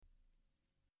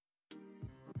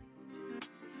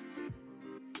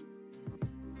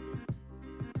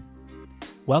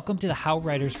Welcome to the How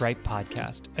Writers Write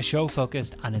podcast, a show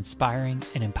focused on inspiring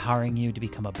and empowering you to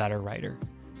become a better writer.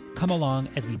 Come along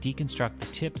as we deconstruct the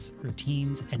tips,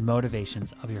 routines, and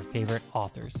motivations of your favorite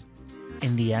authors.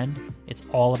 In the end, it's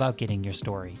all about getting your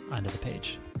story onto the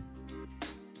page.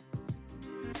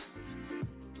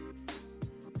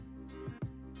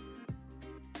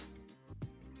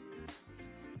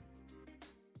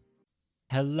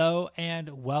 Hello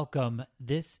and welcome.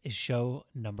 This is show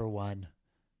number 1.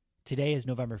 Today is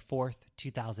November 4th,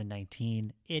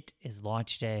 2019. It is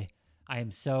launch day. I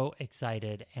am so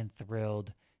excited and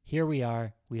thrilled. Here we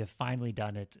are. We have finally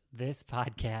done it. This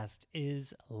podcast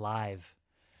is live.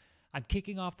 I'm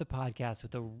kicking off the podcast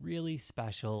with a really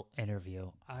special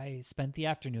interview. I spent the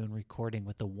afternoon recording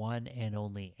with the one and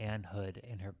only Anne Hood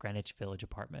in her Greenwich Village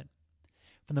apartment.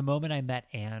 From the moment I met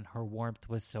Anne, her warmth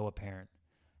was so apparent.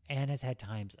 Anne has had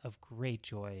times of great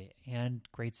joy and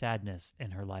great sadness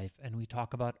in her life, and we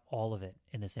talk about all of it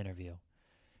in this interview.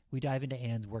 We dive into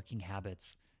Anne's working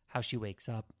habits, how she wakes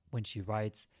up, when she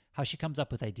writes, how she comes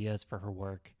up with ideas for her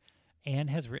work. Anne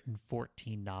has written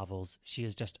 14 novels. She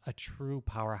is just a true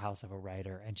powerhouse of a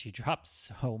writer, and she drops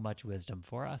so much wisdom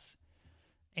for us.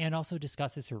 Anne also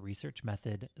discusses her research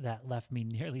method that left me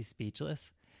nearly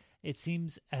speechless. It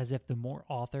seems as if the more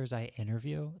authors I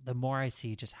interview, the more I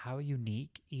see just how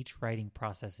unique each writing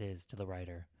process is to the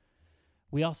writer.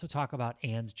 We also talk about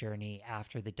Anne's journey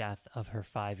after the death of her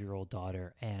 5-year-old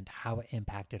daughter and how it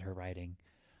impacted her writing.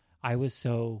 I was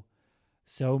so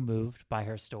moved by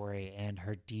her story and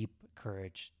her deep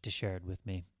courage to share it with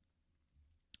me.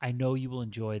 I know you will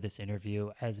enjoy this interview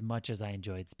as much as I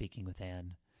enjoyed speaking with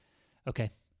Anne.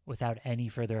 Okay, without any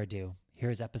further ado,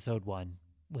 here's episode 1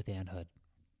 with Anne Hood.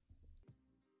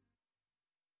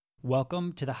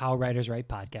 Welcome to the How Writers Write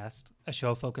podcast, a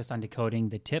show focused on decoding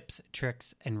the tips,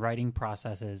 tricks, and writing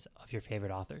processes of your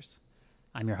favorite authors.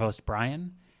 I'm your host,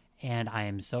 Brian, and I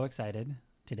am so excited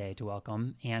today to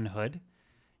welcome Anne Hood.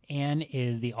 Anne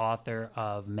is the author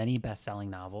of many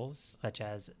best-selling novels, such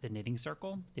as The Knitting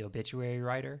Circle, The Obituary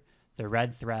Writer, The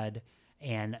Red Thread,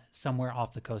 and Somewhere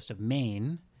Off the Coast of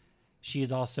Maine. She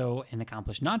is also an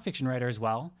accomplished nonfiction writer as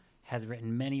well, has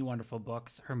written many wonderful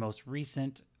books. Her most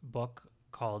recent book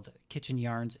called Kitchen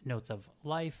Yarns, Notes of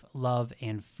Life, Love,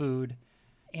 and Food.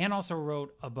 Anne also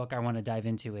wrote a book I want to dive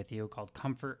into with you called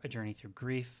Comfort, A Journey Through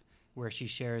Grief, where she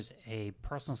shares a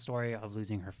personal story of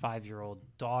losing her 5-year-old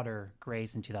daughter,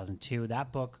 Grace, in 2002.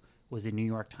 That book was a New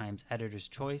York Times Editor's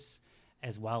Choice,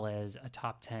 as well as a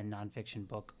top 10 nonfiction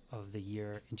book of the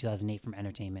year in 2008 from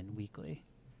Entertainment Weekly.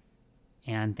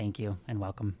 Anne, thank you and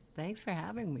welcome. Thanks for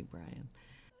having me, Brian.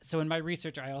 So in my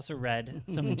research, I also read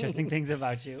some interesting things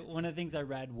about you. One of the things I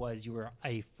read was you were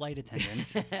a flight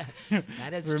attendant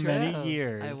That is for true. many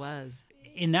years. I was.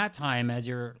 In that time, as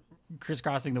you're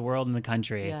crisscrossing the world and the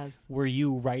country, Yes. were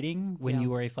you writing when Yeah. you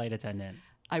were a flight attendant?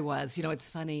 I was. You know, it's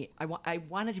funny. I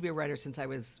wanted to be a writer since I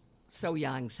was so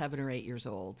young, 7 or 8 years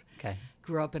old. Okay.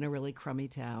 Grew up in a really crummy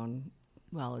town.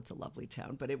 Well, it's a lovely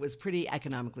town, but it was pretty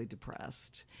economically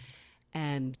depressed.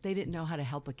 And they didn't know how to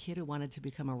help a kid who wanted to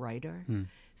become a writer.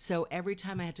 So every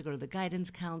time I had to go to the guidance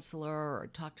counselor or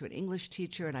talk to an English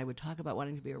teacher and I would talk about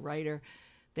wanting to be a writer,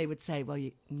 they would say, well,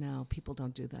 no, people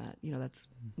don't do that. You know,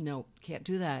 no, can't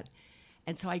do that.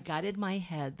 And so I got in my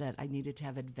head that I needed to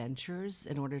have adventures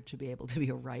in order to be able to be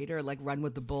a writer, like Run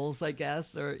with the Bulls, I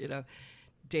guess, or,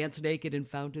 dance naked in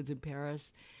fountains in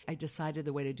Paris. I decided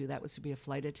the way to do that was to be a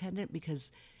flight attendant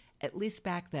because at least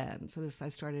back then, I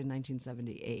started in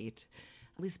 1978,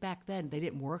 at least back then, they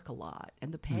didn't work a lot.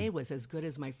 And the pay was as good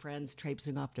as my friends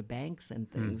traipsing off to banks and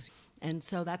things. And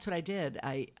so that's what I did.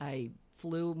 I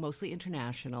flew mostly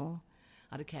international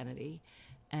out of Kennedy.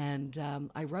 And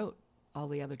I wrote all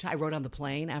the other time. I wrote on the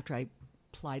plane after I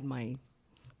plied my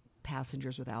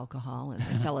passengers with alcohol and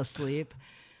I fell asleep.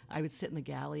 I would sit in the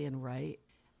galley and write.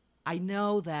 I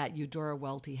know that Eudora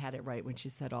Welty had it right when she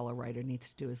said all a writer needs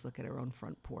to do is look at her own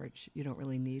front porch. You don't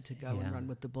really need to go and run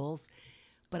with the bulls.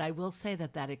 But I will say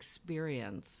that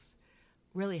experience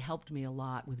really helped me a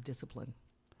lot with discipline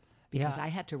because I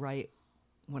had to write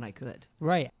when I could.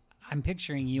 Right. I'm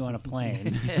picturing you on a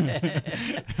plane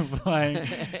flying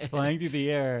through the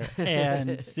air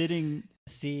and sitting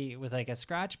seat with like a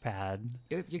scratch pad.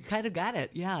 You kind of got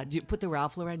it. Yeah. You put the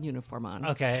Ralph Lauren uniform on.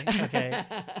 Okay.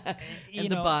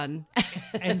 And the bun.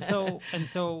 and so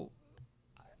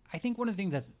I think one of the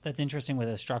things that's interesting with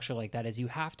a structure like that is you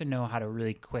have to know how to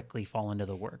really quickly fall into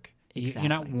the work. Exactly. You're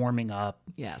not warming up.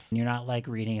 Yes. You're not like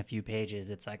reading a few pages.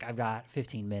 It's like, I've got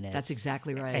 15 minutes. That's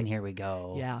exactly right. And here we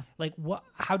go. Yeah. Like,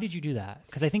 how did you do that?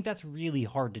 Because I think that's really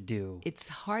hard to do. It's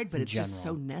hard, but it's just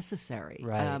so necessary.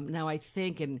 Right. Now I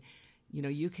think, and You know,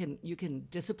 you can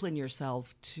discipline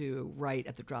yourself to write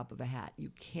at the drop of a hat. You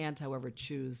can't, however,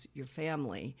 choose your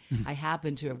family. I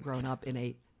happen to have grown up in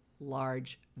a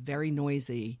large, very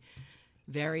noisy,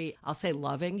 very, I'll say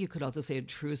loving, you could also say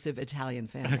intrusive Italian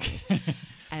family. Okay.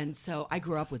 And so I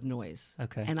grew up with noise.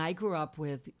 Okay. And I grew up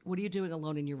with, what are you doing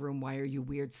alone in your room? Why are you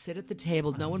weird? Sit at the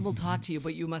table. No one will talk to you,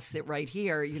 but you must sit right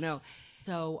here, you know.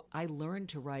 So I learned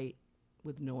to write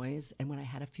with noise. And when I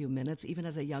had a few minutes, even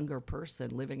as a younger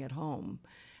person living at home,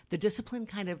 the discipline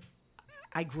kind of,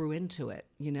 I grew into it.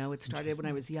 You know, it started when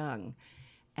I was young.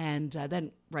 And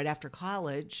then right after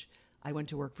college, I went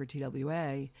to work for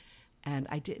TWA, and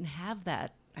I didn't have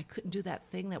that. I couldn't do that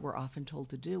thing that we're often told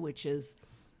to do, which is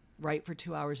write for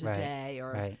 2 hours a day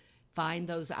or find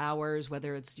those hours,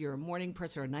 whether it's you're a morning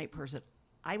person or a night person.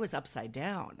 I was upside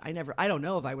down. I don't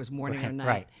know if I was morning or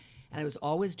night. And I was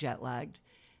always jet lagged.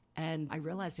 And I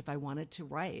realized if I wanted to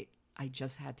write, I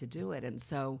just had to do it. And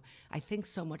so I think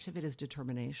so much of it is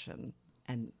determination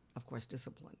and, of course,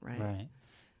 discipline, right?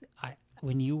 Right.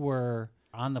 When you were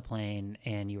on the plane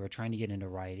and you were trying to get into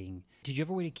writing, did you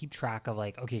ever way to keep track of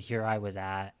like, okay, here I was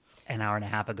at an hour and a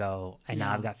half ago, and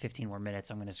now I've got 15 more minutes.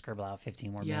 So I'm going to scribble out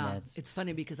 15 more minutes. It's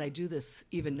funny because I do this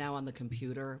even now on the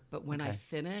computer, but when I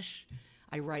finish,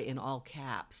 I write in all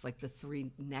caps, like the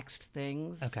 3 next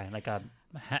things. Okay, like a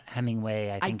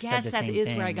Hemingway, I think, guess said the that same is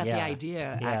thing. where I got the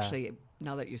idea, actually,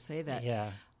 now that you say that.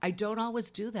 Yeah. I don't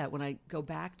always do that. When I go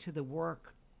back to the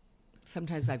work,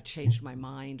 sometimes I've changed my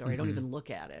mind or I don't even look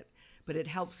at it. But it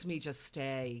helps me just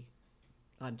stay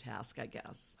on task, I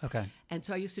guess. Okay. And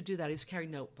so I used to do that. I used to carry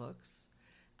notebooks.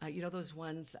 You know those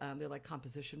ones, they're like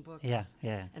composition books? Yeah,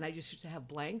 yeah. And I used to have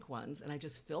blank ones, and I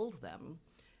just filled them.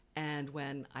 And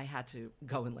when I had to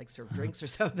go and like serve drinks or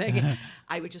something,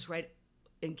 I would just write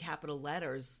in capital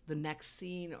letters the next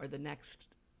scene or the next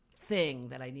thing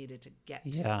that I needed to get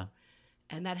to. Yeah.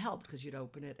 And that helped because you'd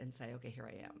open it and say, okay, here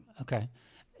I am. Okay.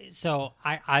 So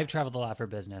I've traveled a lot for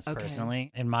business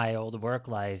personally in my old work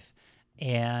life.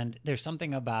 And there's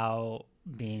something about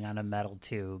being on a metal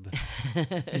tube,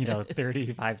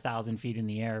 35,000 feet in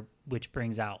the air, which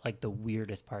brings out like the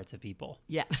weirdest parts of people.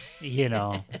 Yeah.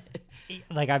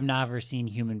 Like I've never seen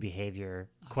human behavior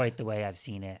quite the way I've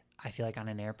seen it. I feel like on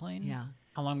an airplane. Yeah.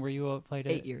 How long were you a flight?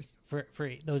 8 years.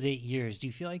 For those 8 years, do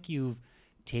you feel like you've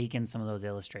taken some of those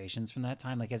illustrations from that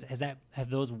time? Like have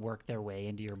those worked their way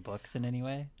into your books in any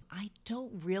way? I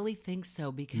don't really think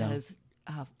so because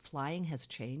flying has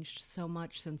changed so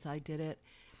much since I did it.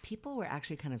 People were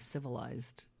actually kind of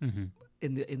civilized in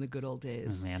the good old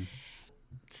days. Oh, man.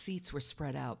 Seats were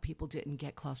spread out. People didn't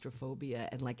get claustrophobia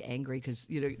and like angry because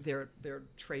their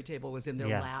tray table was in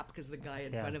their lap because the guy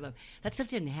in front of them. That stuff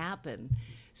didn't happen.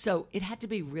 So it had to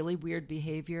be really weird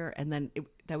behavior, and then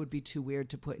that would be too weird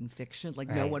to put in fiction. Like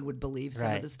no one would believe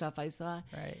some of the stuff I saw.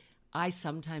 Right. I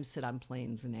sometimes sit on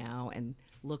planes now and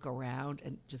look around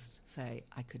and just say,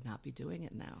 I could not be doing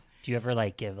it now. Do you ever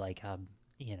like give like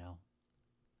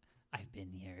I've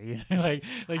been here,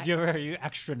 are you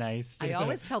extra nice? I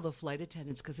always tell the flight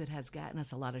attendants because it has gotten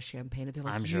us a lot of champagne. And they're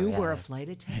like, I'm you were a flight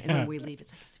attendant? And when we leave,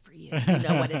 it's like, it's for you. You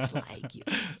know what it's like.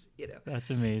 You know. That's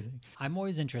amazing. I'm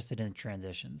always interested in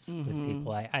transitions with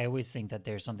people. I always think that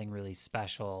there's something really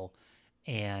special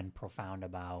and profound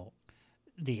about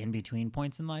the in-between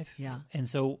points in life. Yeah. And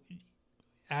so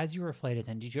as you were a flight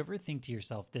attendant, did you ever think to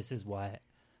yourself, this is what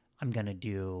I'm going to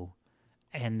do?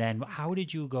 And then how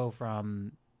did you go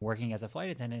from working as a flight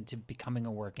attendant to becoming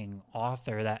a working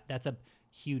author? That's a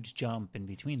huge jump in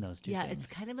between those two things. Yeah, it's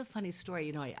kind of a funny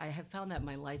story. I have found that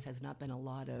my life has not been a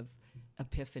lot of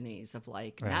epiphanies of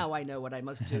like, now I know what I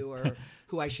must do or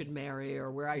who I should marry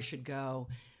or where I should go,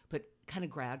 but kind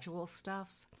of gradual stuff.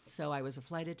 So I was a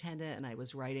flight attendant and I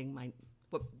was writing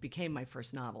what became my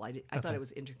first novel. I thought it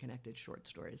was interconnected short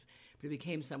stories, but it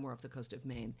became Somewhere Off the Coast of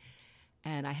Maine.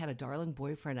 And I had a darling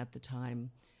boyfriend at the time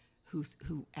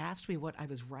who asked me what I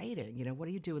was writing. What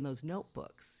do you do in those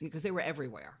notebooks? Because they were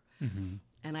everywhere. Mm-hmm.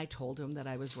 And I told him that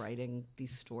I was writing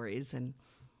these stories, and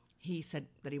he said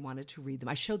that he wanted to read them.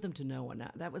 I showed them to no one.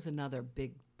 That was another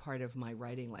big part of my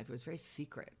writing life. It was very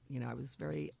secret. I was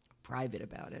very private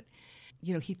about it.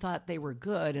 He thought they were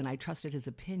good, and I trusted his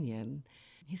opinion.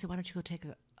 He said, why don't you go take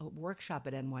a workshop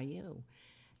at NYU?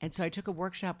 And so I took a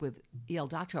workshop with E.L.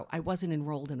 Doctorow. I wasn't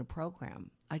enrolled in a program.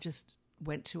 I just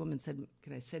went to him and said,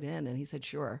 can I sit in? And he said,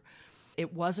 sure.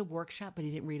 It was a workshop, but he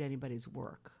didn't read anybody's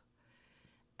work.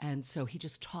 And so he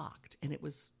just talked. And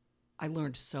I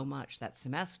learned so much that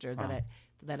semester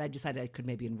that I decided I could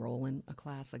maybe enroll in a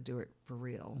class, like do it for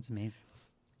real. That's amazing.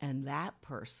 And that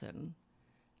person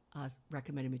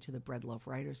recommended me to the Bread Loaf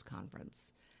Writers Conference.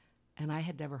 And I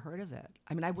had never heard of it.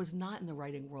 I mean, I was not in the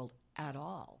writing world at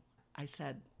all. I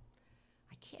said,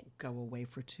 I can't go away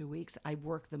for 2 weeks. I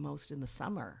work the most in the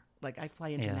summer. Like, I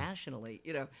fly internationally,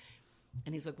 you know.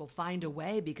 And he's like, well, find a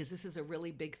way, because this is a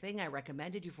really big thing I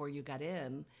recommended you for. You got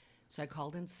in. So I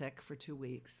called in sick for 2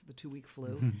 weeks, the 2-week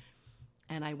flu. Mm-hmm.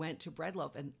 And I went to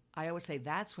Breadloaf. And I always say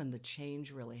that's when the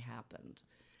change really happened,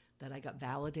 that I got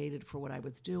validated for what I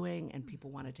was doing and people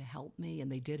wanted to help me,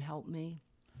 and they did help me.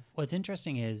 What's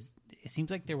interesting is it seems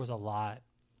like there was a lot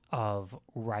of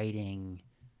writing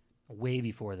way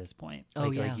before this point.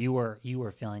 Like you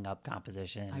were filling up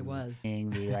composition. I was.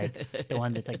 The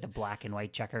ones that's like the black and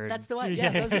white checkered. That's the one.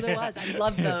 Yeah, those are the ones. I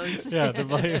love those. Yeah, the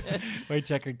black, white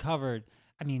checkered covered.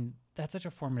 I mean, that's such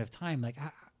a formative time. Like,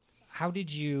 how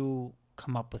did you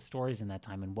come up with stories in that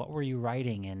time, and what were you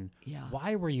writing, and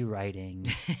why were you writing?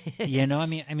 You know, I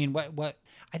mean, what?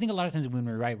 I think a lot of times when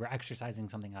we write, we're exercising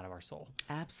something out of our soul.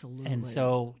 Absolutely. And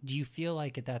so, do you feel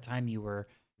like at that time you were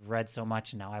read so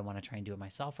much and now I want to try and do it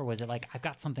myself, or was it like, I've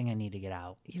got something I need to get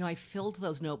out? You know, I filled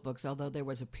those notebooks, although there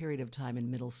was a period of time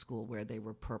in middle school where they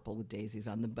were purple with daisies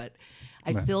on them, but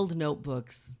I filled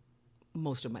notebooks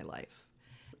most of my life.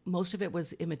 Most of it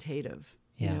was imitative.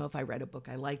 You know, if I read a book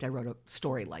I liked, I wrote a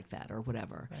story like that or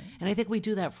whatever. Right. And I think we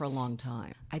do that for a long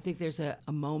time. I think there's a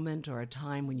moment or a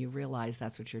time when you realize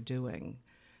that's what you're doing.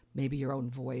 Maybe your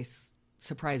own voice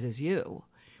surprises you.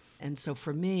 And so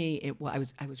for me, I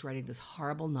was writing this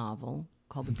horrible novel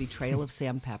called The Betrayal of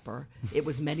Sam Pepper. It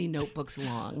was many notebooks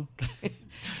long.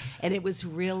 And it was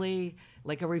really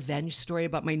like a revenge story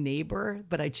about my neighbor,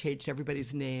 but I changed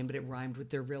everybody's name, but it rhymed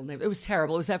with their real name. It was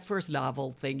terrible. It was that first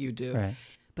novel thing you do. Right.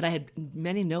 But I had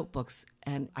many notebooks,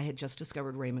 and I had just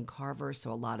discovered Raymond Carver,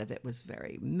 so a lot of it was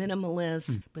very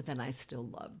minimalist. But then I still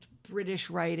loved British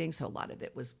writing, so a lot of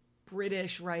it was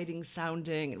British writing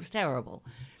sounding. It was terrible.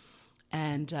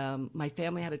 And my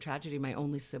family had a tragedy. My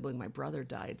only sibling, my brother,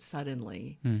 died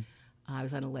suddenly. I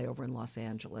was on a layover in Los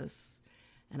Angeles,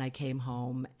 and I came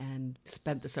home and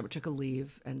spent the summer, took a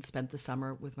leave, and spent the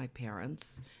summer with my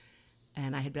parents.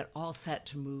 And I had been all set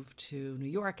to move to New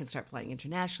York and start flying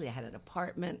internationally. I had an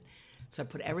apartment. So I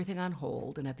put everything on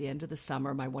hold. And at the end of the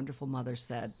summer, my wonderful mother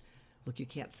said, look, you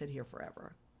can't sit here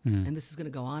forever. And this is going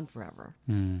to go on forever.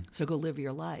 So go live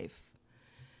your life.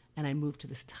 And I moved to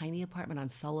this tiny apartment on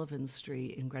Sullivan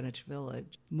Street in Greenwich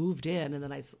Village. Moved in, and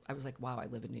then I was like, wow, I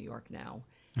live in New York now.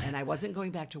 And I wasn't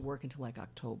going back to work until like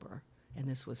October. And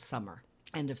this was summer,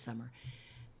 end of summer.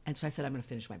 And so I said, I'm going to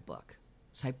finish my book.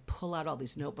 So I pull out all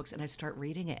these notebooks and I start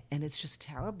reading it, and it's just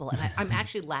terrible. And I'm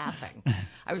actually laughing.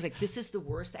 I was like, this is the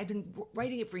worst. I've been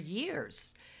writing it for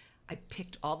years. I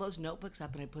picked all those notebooks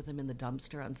up and I put them in the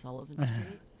dumpster on Sullivan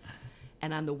Street.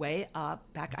 And on the way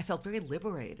back, I felt very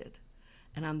liberated.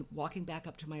 And on walking back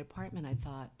up to my apartment, I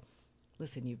thought,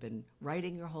 listen, you've been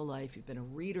writing your whole life. You've been a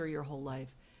reader your whole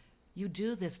life. You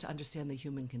do this to understand the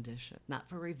human condition, not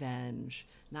for revenge,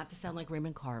 not to sound like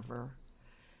Raymond Carver.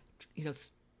 You know,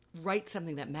 write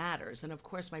something that matters. And of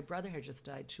course, my brother had just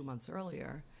died 2 months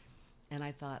earlier. And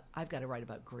I thought, I've got to write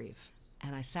about grief.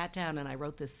 And I sat down and I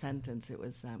wrote this sentence. It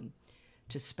was,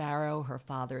 to Sparrow, her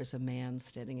father is a man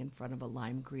standing in front of a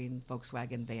lime green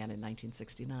Volkswagen van in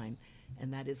 1969.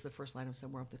 And that is the first line of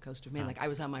Somewhere Off the Coast of Maine. Like, I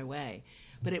was on my way.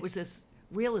 But it was this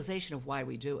realization of why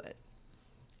we do it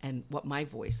and what my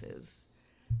voice is.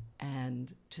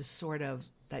 And to sort of,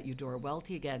 that Eudora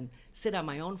Welty again, sit on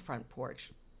my own front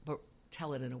porch, but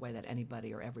tell it in a way that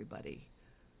anybody or everybody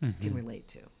can relate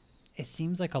to. It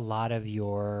seems like a lot of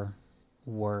your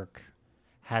work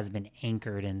has been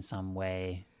anchored in some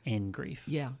way in grief.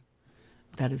 Yeah,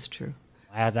 that is true.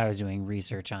 As I was doing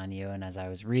research on you and as I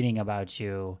was reading about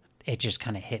you, it just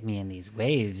kind of hit me in these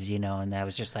waves, you know, and I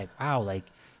was just like, wow, like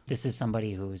this is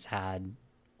somebody who's had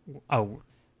a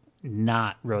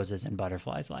not roses and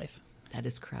butterflies life. That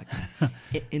is correct.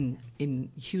 in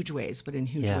huge ways, but in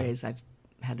huge ways, I've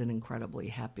had an incredibly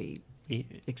happy,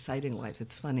 exciting life.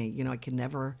 It's funny, you know, I can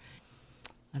never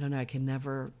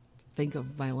think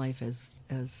of my life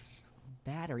as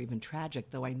bad or even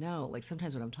tragic, though I know, like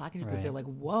sometimes when I'm talking to people, they're like,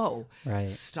 whoa,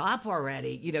 stop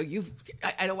already. You know,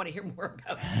 I don't want to hear more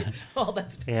about all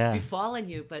that's befallen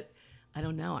you, but I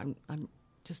don't know. I'm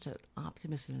just an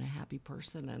optimist and a happy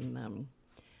person. And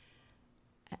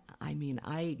I mean,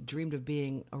 I dreamed of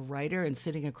being a writer and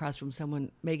sitting across from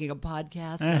someone making a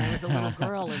podcast when I was a little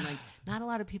girl, and like not a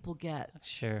lot of people get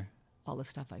all the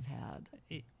stuff I've had.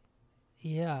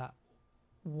 Yeah.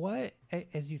 What,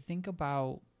 as you think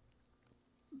about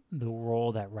the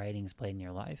role that writing's played in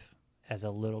your life as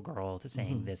a little girl, to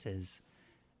saying this is,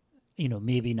 you know,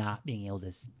 maybe not being able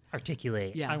to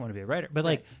articulate, I want to be a writer, but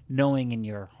like knowing in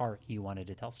your heart you wanted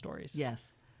to tell stories.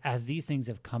 Yes. As these things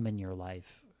have come in your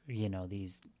life, you know,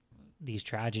 these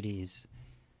tragedies,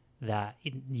 that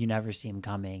you never see them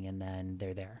coming and then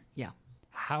they're there. Yeah.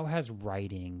 How has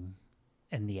writing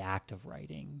and the act of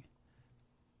writing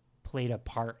played a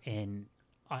part in,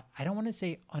 I don't want to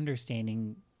say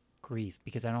understanding grief,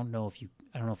 because I don't know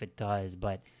if it does,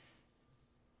 but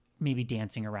maybe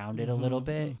dancing around it a little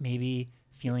bit, maybe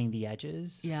feeling the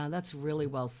edges? Yeah, that's really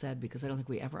well said, because I don't think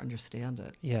we ever understand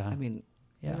it. Yeah. I mean,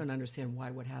 Yeah. we don't understand why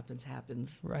what happens in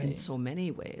Right. so many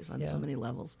ways, on Yeah. so many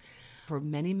levels. For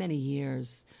many, many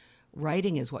years,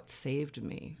 writing is what saved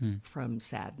me from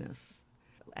sadness.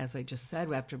 As I just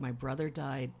said, after my brother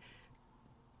died,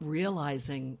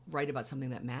 realizing write about something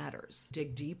that matters,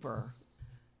 dig deeper.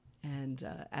 And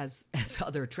as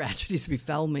other tragedies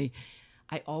befell me,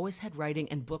 I always had writing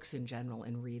and books in general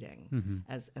and reading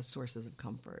as sources of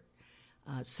comfort.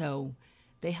 So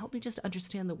they helped me just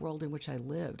understand the world in which I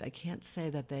lived. I can't say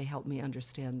that they helped me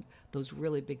understand those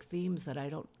really big themes that I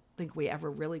don't think we ever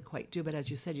really quite do. But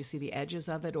as you said, you see the edges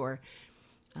of it, or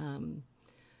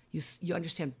you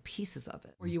understand pieces of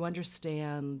it, or you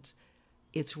understand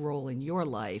its role in your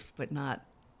life, but not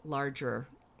larger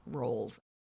roles.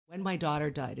 When my daughter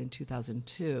died in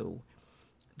 2002,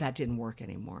 that didn't work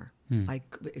anymore.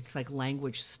 It's like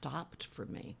language stopped for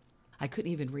me. I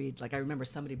couldn't even read. Like, I remember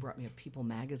somebody brought me a People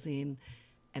magazine,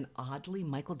 and oddly,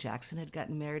 Michael Jackson had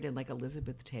gotten married, and like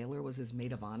Elizabeth Taylor was his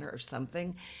maid of honor or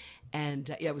something. And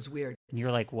yeah, it was weird. And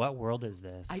you're like, what world is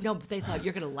this? I know, but they thought,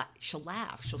 you're going to she'll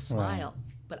laugh, she'll smile.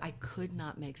 But I could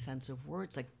not make sense of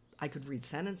words. Like, I could read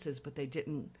sentences, but they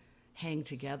didn't hang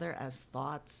together as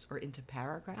thoughts or into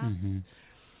paragraphs.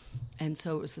 And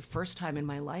so it was the first time in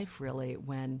my life, really,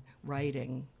 when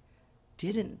writing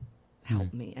didn't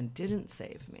help me and didn't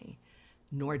save me,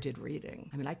 nor did reading.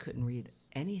 I mean, I couldn't read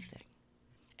anything.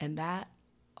 And that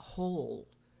hole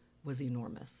was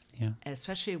enormous,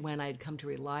 especially when I'd come to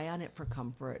rely on it for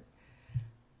comfort,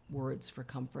 words for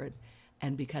comfort,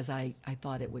 and because I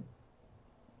thought it would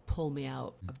pull me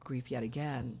out of grief yet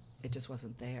again, it just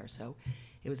wasn't there. So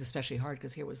it was especially hard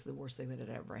because here was the worst thing that had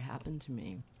ever happened to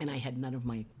me, and I had none of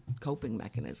my coping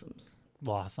mechanisms.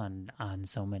 Loss on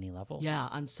so many levels. Yeah,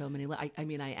 on so many levels. I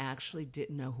mean, I actually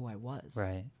didn't know who I was.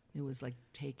 Right. It was like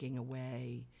taking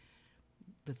away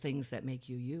the things that make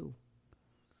you you.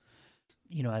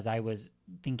 You know, as I was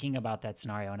thinking about that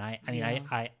scenario, and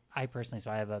I personally,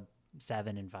 so I have a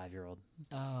 7 and 5-year-old.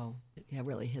 Oh, yeah, it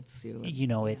really hits you. You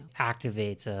know, it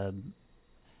activates it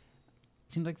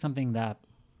seems like something that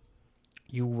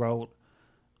you wrote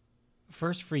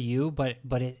first for you, but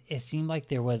it seemed like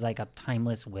there was like a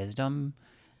timeless wisdom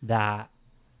that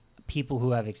people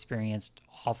who have experienced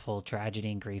awful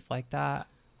tragedy and grief like that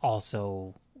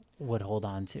also would hold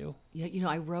on to. Yeah, you know,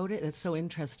 I wrote it. It's so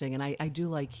interesting. And I do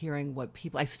like hearing what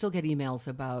people, I still get emails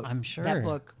about I'm sure. that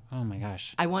book. Oh my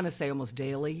gosh. I want to say almost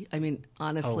daily. I mean,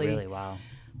 honestly. Oh, really? Wow.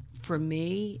 For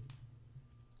me,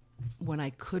 when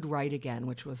I could write again,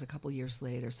 which was a couple years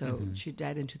later, so she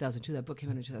died in 2002, that book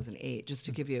came out in 2008, just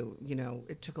to give you, you know,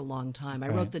 it took a long time. I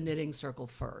wrote The Knitting Circle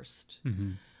first,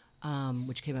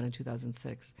 which came out in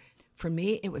 2006. For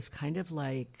me, it was kind of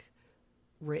like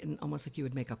written almost like you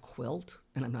would make a quilt,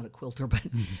 and I'm not a quilter,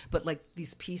 but like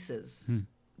these pieces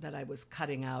that I was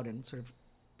cutting out and sort of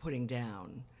putting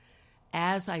down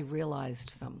as I realized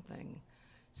something.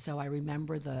 So I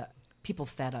remember the people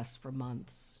fed us for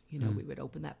months. You know, we would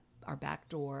open our back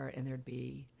door and there'd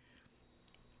be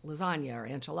lasagna or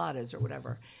enchiladas or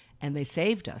whatever. And they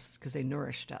saved us because they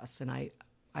nourished us. And I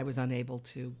was unable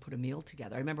to put a meal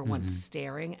together. I remember once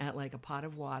staring at like a pot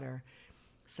of water.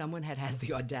 Someone had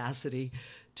the audacity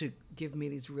to give me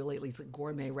these like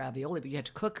gourmet ravioli, but you had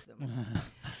to cook them.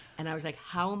 And I was like,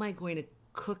 how am I going to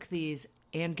cook these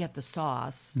and get the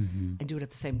sauce and do it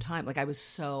at the same time? Like, I was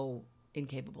so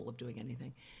incapable of doing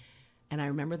anything. And I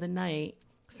remember the night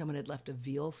someone had left a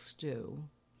veal stew,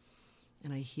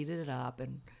 and I heated it up,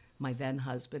 and my then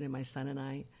husband and my son and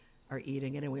I are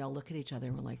eating it, and we all look at each other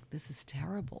and we're like, this is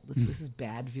terrible. This is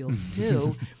bad veal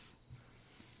stew.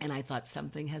 And I thought,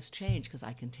 something has changed because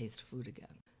I can taste food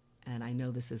again. And I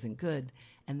know this isn't good.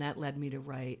 And that led me to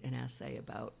write an essay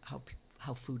about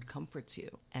how food comforts you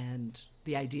and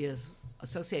the ideas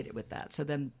associated with that. So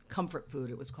then Comfort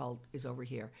Food, it was called, is over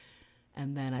here.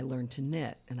 And then I learned to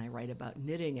knit, and I write about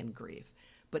knitting and grief.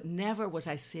 But never was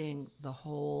I seeing the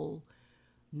whole,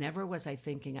 never was I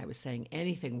thinking I was saying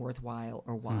anything worthwhile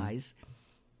or wise.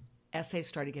 Essays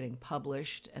started getting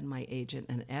published, and my agent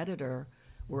and editor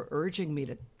were urging me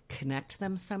to connect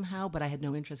them somehow, but I had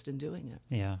no interest in doing it.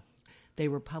 Yeah. They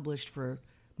were published for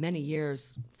many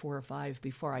years, 4 or 5,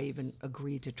 before I even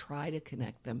agreed to try to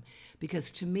connect them.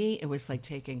 Because to me, it was like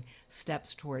taking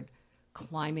steps toward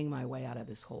climbing my way out of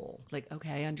this hole. Like,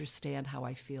 okay, I understand how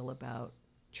I feel about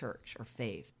church or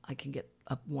faith. I can get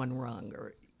up one rung,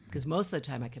 or because most of the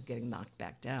time I kept getting knocked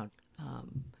back down.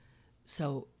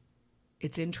 So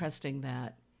it's interesting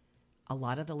that a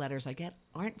lot of the letters I get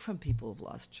aren't from people who've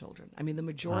lost children. I mean, the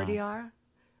majority are,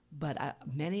 but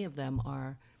many of them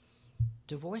are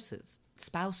divorces,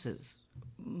 spouses,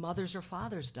 mothers or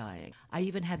fathers dying. I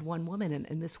even had one woman,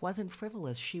 and this wasn't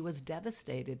frivolous. She was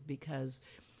devastated because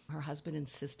her husband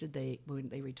insisted when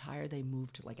they retire, they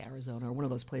moved to like Arizona or one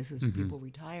of those places where people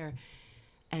retire.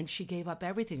 And she gave up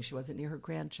everything. She wasn't near her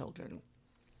grandchildren.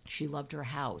 She loved her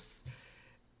house,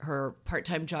 her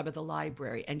part-time job at the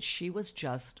library, and she was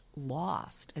just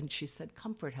lost. And she said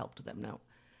comfort helped them. No,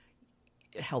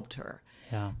 it helped her.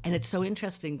 Yeah. And it's so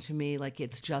interesting to me, like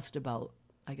it's just about,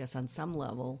 I guess on some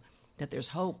level, that there's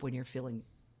hope when you're feeling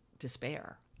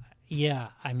despair. Yeah.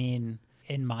 I mean,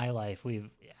 in my life, we've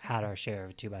had our share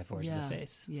of 2x4s in the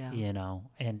face, you know,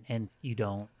 and you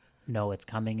don't know it's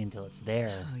coming until it's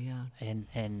there. Oh, yeah.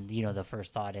 And you know, the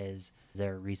first thought is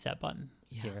there a reset button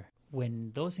here?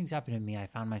 When those things happened to me, I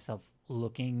found myself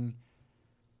looking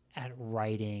at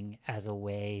writing as a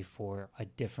way for a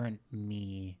different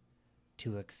me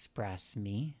to express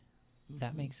me. If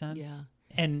that makes sense. Yeah.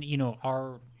 And you know,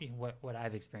 what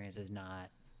I've experienced is not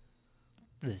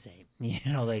the same, you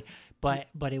know, like, but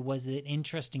it was an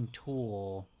interesting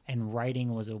tool, and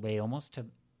writing was a way almost to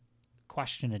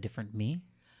question a different me.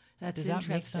 That's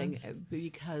interesting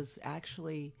because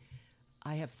actually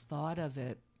I have thought of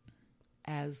it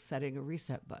as setting a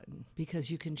reset button,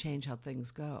 because you can change how things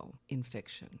go in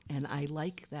fiction. And I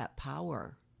like that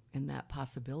power and that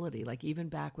possibility. Like even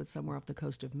back with Somewhere Off the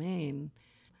Coast of Maine,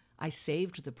 I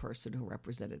saved the person who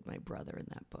represented my brother in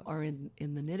that book. Or in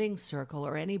The Knitting Circle,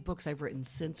 or any books I've written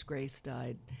since Grace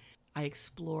died, I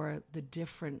explore the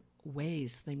different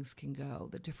ways things can go,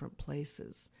 the different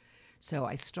places. So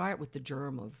I start with the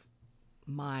germ of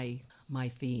my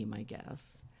theme, I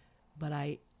guess. But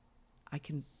I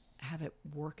can have it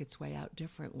work its way out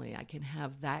differently. I can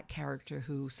have that character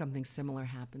who something similar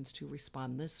happens to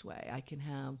respond this way. I can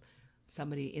have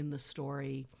somebody in the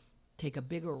story take a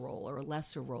bigger role or a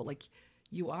lesser role. Like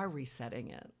you are resetting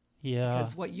it. Yeah.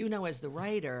 Because what you know as the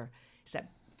writer is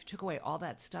that if you took away all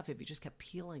that stuff, if you just kept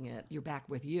peeling it, you're back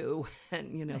with you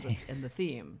and, you know, and the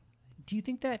theme. Do you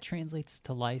think that translates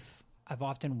to life? I've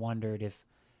often wondered if,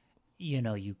 you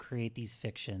know, you create these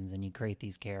fictions and you create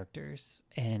these characters,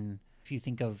 and if you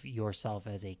think of yourself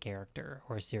as a character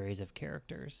or a series of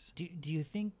characters, do you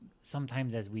think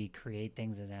sometimes as we create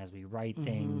things and as we write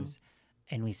things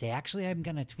and we say, actually, I'm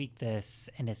going to tweak this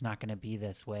and it's not going to be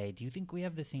this way, do you think we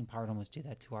have the same power to almost do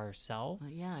that to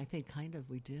ourselves? Yeah, I think kind of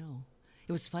we do.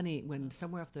 It was funny when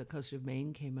Somewhere Off the Coast of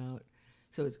Maine came out.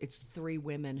 So it's three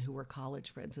women who were college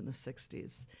friends in the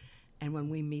 60s. And when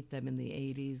we meet them in the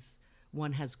 80s,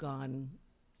 one has gone,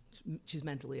 she's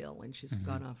mentally ill and she's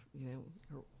gone off, you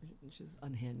know, she's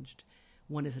unhinged.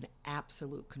 One is an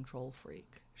absolute control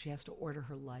freak. She has to order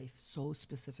her life so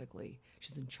specifically.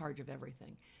 She's in charge of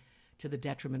everything to the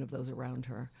detriment of those around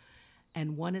her.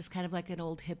 And one is kind of like an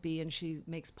old hippie, and she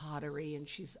makes pottery and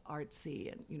she's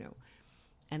artsy, and, you know,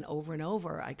 and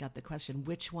over I got the question,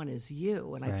 which one is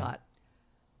you? And I thought,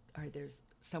 all right, there's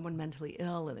someone mentally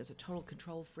ill and there's a total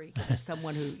control freak, and there's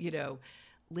someone who, you know,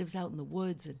 lives out in the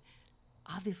woods, and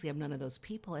obviously I'm none of those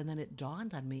people. And then it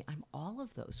dawned on me, I'm all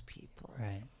of those people.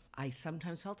 Right. I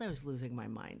sometimes felt I was losing my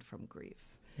mind from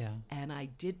grief. Yeah. And I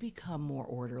did become more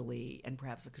orderly and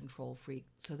perhaps a control freak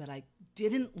so that I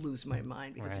didn't lose my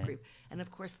mind because of grief. And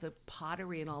of course, the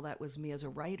pottery and all that was me as a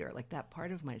writer, like that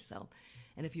part of myself.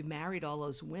 And if you married all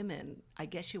those women, I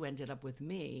guess you ended up with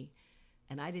me.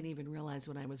 And I didn't even realize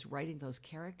when I was writing those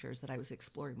characters that I was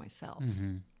exploring myself.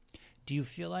 Do you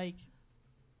feel like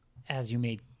as you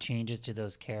made changes to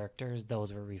those characters,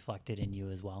 those were reflected in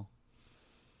you as well?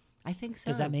 I think so.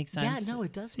 Does that make sense? Yeah, no,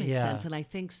 it does make sense. And I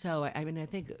think so. I mean, I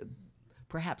think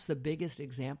perhaps the biggest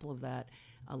example of that,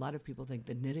 a lot of people think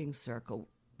The Knitting Circle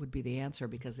would be the answer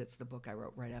because it's the book I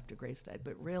wrote right after Grace died.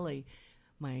 But really,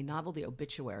 my novel, The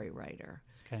Obituary Writer,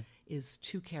 is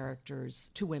two characters,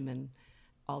 two women,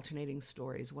 alternating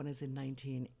stories. One is in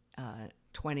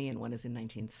 1920 and one is in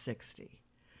 1960.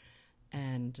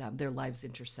 And their lives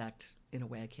intersect in a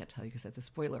way I can't tell you because that's a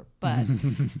spoiler. But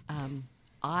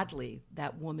oddly,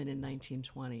 that woman in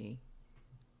 1920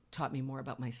 taught me more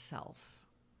about myself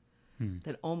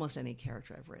than almost any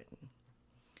character I've written.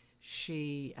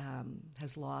 She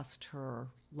has lost her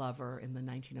lover in the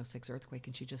 1906 earthquake,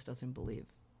 and she just doesn't believe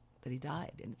that he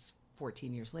died. And it's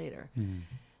 14 years later.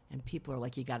 And people are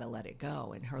like, you got to let it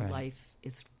go. And her life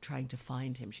is trying to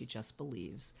find him. She just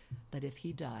believes that if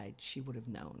he died, she would have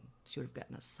known. She would have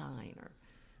gotten a sign or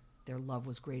their love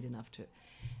was great enough to.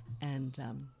 And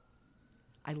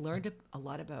I learned a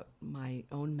lot about my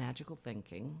own magical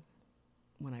thinking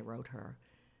when I wrote her,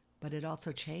 but it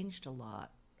also changed a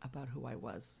lot about who I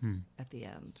was at the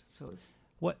end. So it was...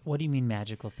 What do you mean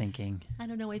magical thinking? I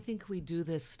don't know. I think we do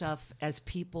this stuff as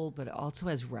people, but also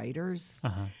as writers,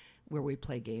 where we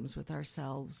play games with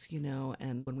ourselves, you know,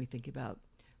 and when we think about,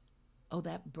 oh,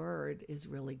 that bird is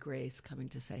really Grace coming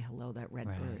to say hello, that red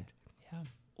bird. Yeah.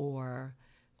 Or,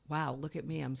 wow, look at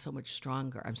me, I'm so much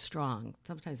stronger. I'm strong.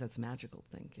 Sometimes that's magical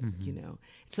thinking, you know.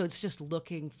 So it's just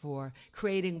looking for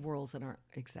creating worlds that aren't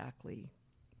exactly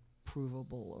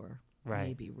provable or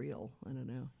maybe real. I don't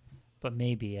know. But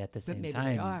maybe at the same maybe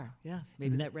time. They are. Yeah.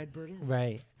 Maybe that red bird is.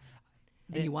 Right.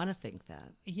 And you want to think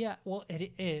that. Yeah. Well,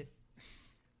 it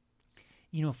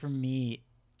you know, for me,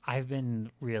 I've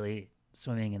been really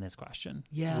swimming in this question.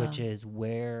 Yeah. Which is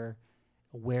where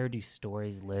do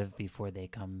stories live before they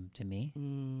come to me?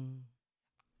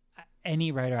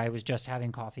 Any writer, I was just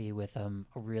having coffee with a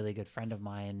really good friend of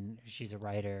mine. She's a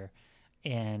writer.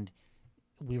 And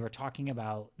we were talking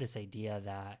about this idea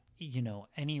that, you know,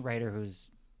 any writer who's,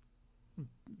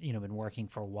 you know, been working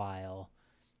for a while,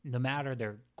 no matter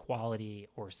their quality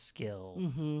or skill,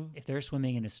 if they're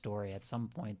swimming in a story, at some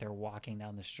point they're walking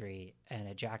down the street and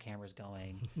a jackhammer's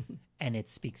going and it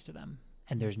speaks to them.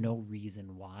 And there's no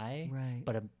reason why,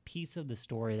 but a piece of the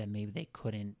story that maybe they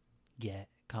couldn't get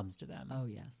comes to them. Oh,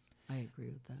 yes. I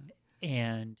agree with that.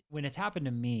 And when it's happened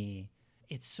to me,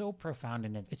 it's so profound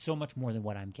and it's so much more than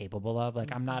what I'm capable of.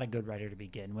 Like, I'm not a good writer to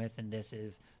begin with, and this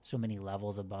is so many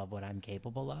levels above what I'm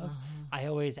capable of. I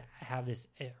always have this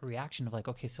reaction of like,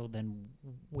 okay, so then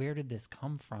where did this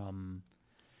come from?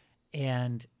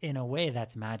 And in a way,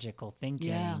 that's magical thinking.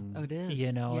 Yeah, it is.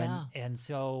 You know, and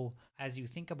so as you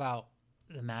think about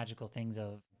the magical things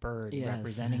of bird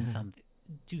representing something,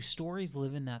 do stories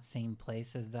live in that same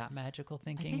place as that magical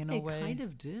thinking in a way? They kind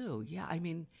of do. Yeah, I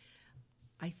mean,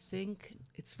 I think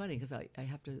it's funny because I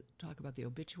have to talk about the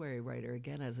obituary writer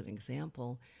again as an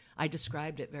example. I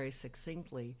described it very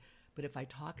succinctly, but if I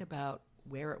talk about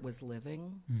where it was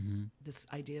living, this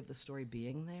idea of the story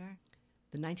being there,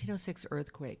 the 1906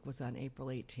 earthquake was on April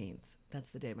 18th.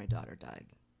 That's the day my daughter died.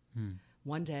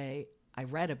 One day, I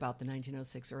read about the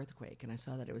 1906 earthquake, and I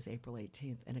saw that it was April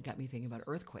 18th, and it got me thinking about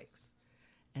earthquakes.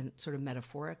 And sort of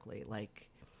metaphorically, like,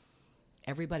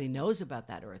 everybody knows about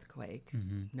that earthquake.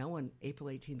 No one, April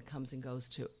 18th, comes and goes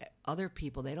to other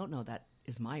people. They don't know that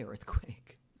is my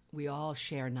earthquake. We all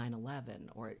share 9/11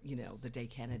 or, you know, the day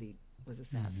Kennedy was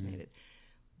assassinated.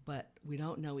 But we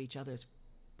don't know each other's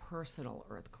personal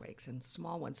earthquakes and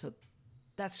small ones. So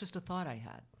that's just a thought I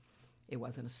had. It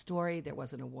wasn't a story. There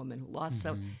wasn't a woman who lost.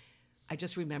 So I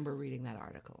just remember reading that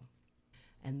article.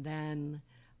 And then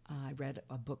I read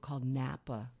a book called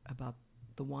Napa about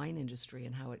the wine industry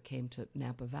and how it came to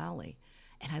Napa Valley.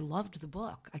 And I loved the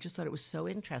book. I just thought it was so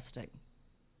interesting.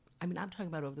 I mean, I'm talking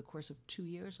about over the course of 2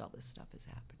 years, all this stuff is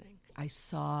happening. I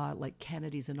saw like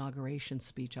Kennedy's inauguration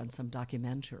speech on some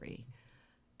documentary,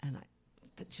 and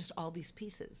just all these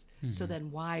pieces. So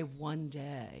then why one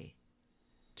day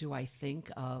do I think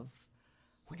of,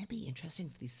 wouldn't it be interesting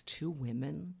if these two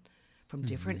women from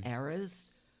different eras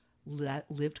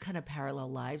lived kind of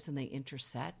parallel lives and they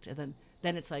intersect? And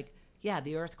then it's like, yeah,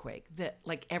 the earthquake, that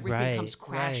like everything comes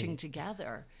crashing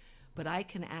together. But I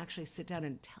can actually sit down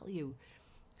and tell you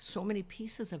so many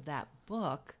pieces of that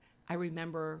book. I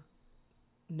remember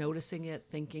noticing it,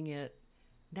 thinking it,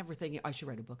 never thinking I should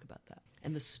write a book about that.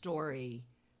 And the story,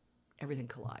 everything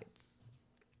collides.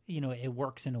 You know, it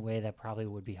works in a way that probably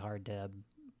would be hard to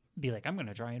be like, I'm going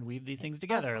to try and weave these things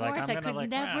together. Of course, like, I'm I could like,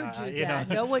 never do you that.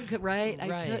 know? No one could, right?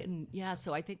 I couldn't. Yeah,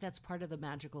 so I think that's part of the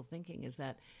magical thinking is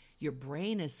that your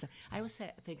brain is, I always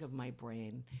think of my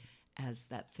brain as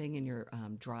that thing in your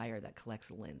dryer that collects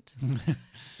lint.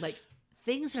 Like,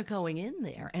 things are going in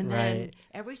there. And then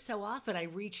every so often I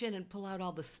reach in and pull out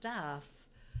all the stuff.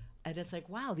 And it's like,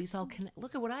 wow, these all can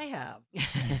look at what I have.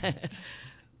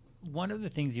 One of the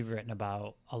things you've written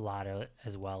about a lot of,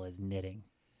 as well is knitting.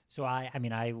 So I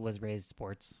mean, I was raised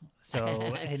sports.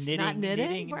 So knitting, Not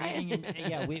knitting, Brian?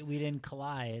 yeah, we didn't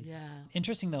collide. Yeah.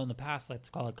 Interesting though, in the past, let's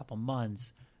call it a couple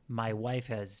months, my wife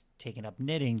has taken up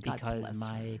knitting because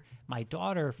my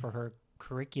daughter, for her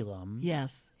curriculum,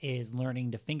 is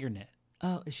learning to finger knit.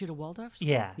 Oh, is she at a Waldorf school?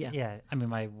 Yeah. I mean,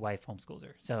 my wife homeschools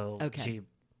her, so she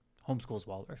homeschools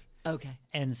Waldorf. Okay.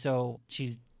 And so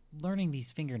she's learning these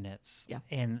finger knits,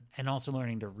 and also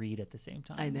learning to read at the same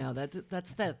time. I know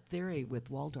that's that theory with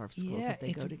Waldorf schools that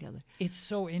they go together. It's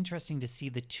so interesting to see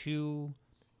the two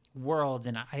worlds,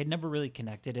 and I had never really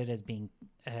connected it as being,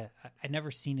 I'd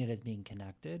never seen it as being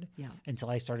connected until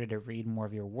I started to read more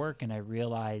of your work, and I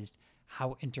realized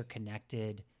how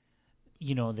interconnected,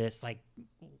 this like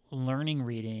learning,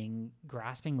 reading,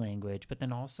 grasping language, but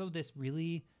then also this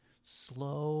really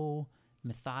slow,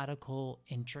 methodical,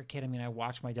 intricate. I mean, I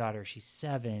watch my daughter, she's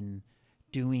 7,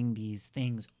 doing these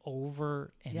things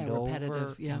over and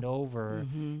over and over.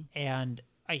 And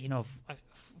I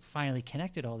finally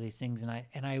connected all these things,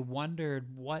 and I wondered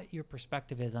what your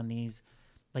perspective is on these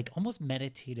like almost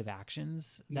meditative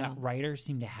actions that writers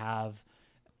seem to have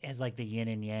as like the yin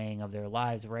and yang of their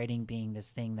lives, writing being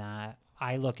this thing that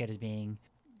I look at as being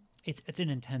it's an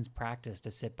intense practice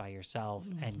to sit by yourself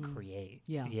and create.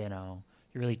 You're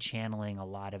really channeling a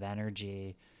lot of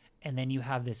energy, and then you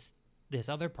have this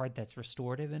other part that's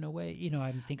restorative in a way.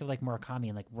 I think of like Murakami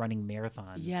and like running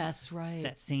marathons. Yes, right. It's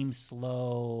that same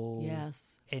slow.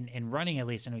 Yes. And running, at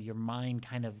least, your mind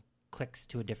kind of clicks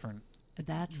to a different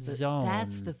zone.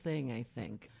 That's the thing, I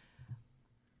think.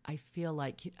 I feel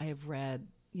like I have read,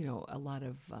 a lot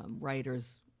of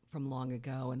writers from long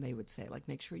ago, and they would say, like,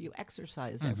 make sure you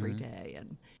exercise every day.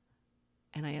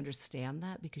 And I understand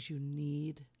that, because you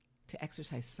need to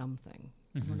exercise something.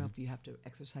 I don't know if you have to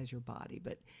exercise your body,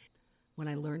 but when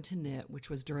I learned to knit, which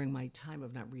was during my time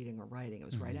of not reading or writing, it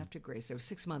was right after Grace. It was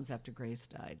 6 months after Grace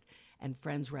died, and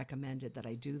friends recommended that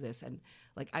I do this. And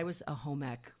like, I was a home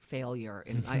ec failure,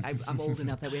 and I'm old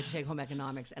enough that we had to take home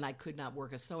economics, and I could not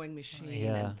work a sewing machine.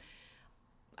 And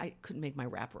I couldn't make my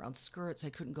wraparound skirts. I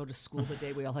couldn't go to school the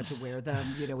day we all had to wear them.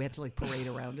 We had to like parade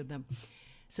around in them.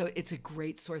 So it's a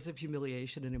great source of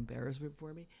humiliation and embarrassment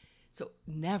for me. So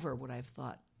never would I have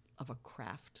thought of a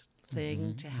craft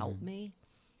thing to help me.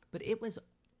 But it was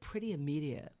pretty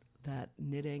immediate that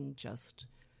knitting just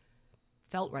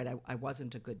felt right. I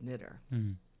wasn't a good knitter.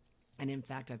 And in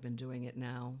fact, I've been doing it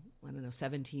now,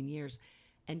 17 years.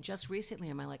 And just recently,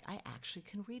 I'm like, I actually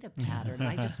can read a pattern.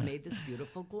 I just made this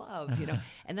beautiful glove,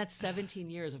 And that's 17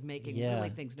 years of making really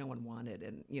things no one wanted,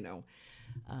 and,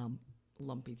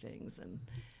 lumpy things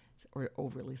or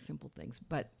overly simple things.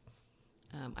 But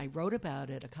I wrote about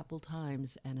it a couple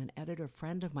times, and an editor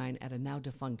friend of mine at a now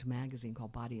defunct magazine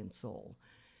called Body and Soul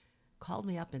called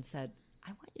me up and said, I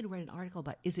want you to write an article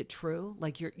about, is it true?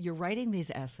 Like, you're writing these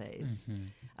essays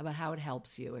about how it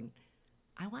helps you, and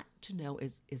I want to know,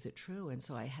 is it true? And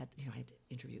so I had to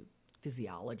interview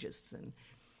physiologists, and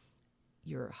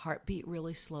your heartbeat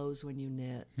really slows when you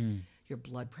knit. Your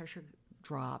blood pressure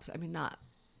drops. I mean, not,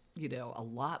 a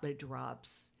lot, but it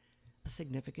drops a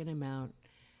significant amount.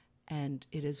 And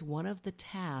it is one of the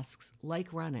tasks,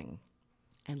 like running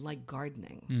and like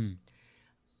gardening,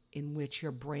 in which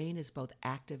your brain is both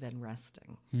active and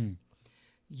resting.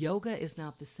 Yoga is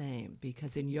not the same,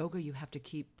 because in yoga you have to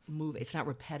keep moving. It's not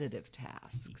repetitive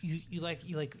tasks. You like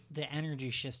the energy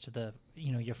shifts to the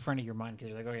your front of your mind, because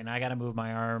you're like, okay, now I got to move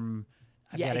my arm.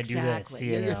 I've got to do this.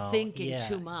 You're thinking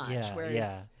too much.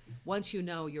 Whereas once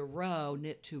your row,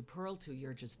 knit 2, purl 2,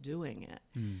 you're just doing it.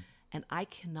 And I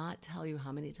cannot tell you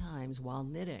how many times while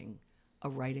knitting a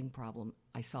writing problem,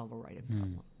 I solve a writing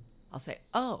problem. I'll say,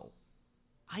 oh,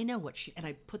 I know and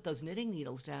I put those knitting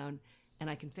needles down, and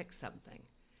I can fix something.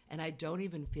 And I don't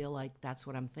even feel like that's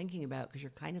what I'm thinking about, because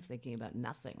you're kind of thinking about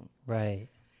nothing. Right.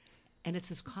 And it's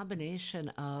this combination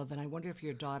of, and I wonder if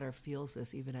your daughter feels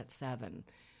this even at 7,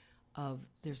 of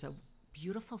there's a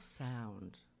beautiful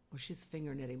sound, or she's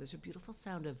finger knitting, there's a beautiful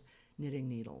sound of knitting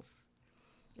needles.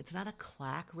 It's not a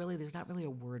clack, really. There's not really a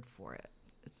word for it.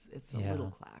 It's a little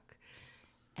clack.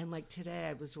 And like today,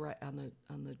 I was on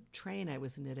the train. I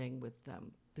was knitting with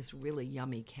this really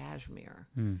yummy cashmere,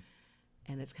 and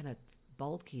it's kind of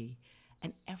bulky.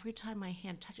 And every time my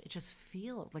hand touches it, just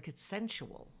feels like it's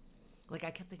sensual. Like I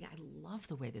kept thinking, I love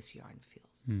the way this yarn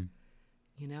feels,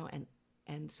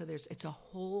 And so it's a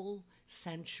whole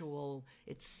sensual.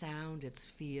 It's sound, it's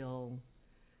feel,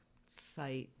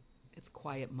 sight. It's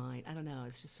quiet mind. I don't know.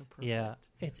 It's just so perfect. Yeah.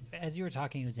 It's, as you were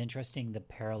talking, it was interesting, the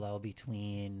parallel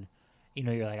between,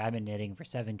 you're like, I've been knitting for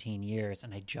 17 years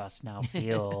and I just now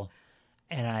feel,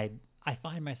 and I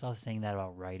find myself saying that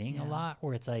about writing a lot,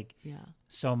 where it's like,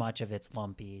 so much of it's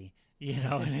lumpy,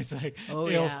 and it's like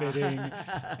ill-fitting.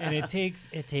 And it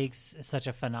takes such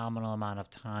a phenomenal amount of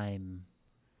time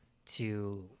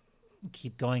to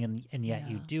keep going, and yet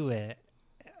you do it.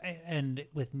 And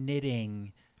with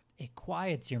knitting, it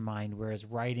quiets your mind, whereas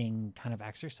writing kind of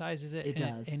exercises it. It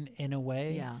does. In a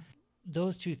way. Yeah.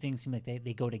 Those two things seem like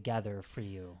they go together for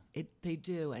you. They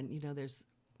do. And, there's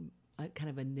a kind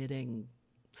of a knitting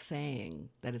saying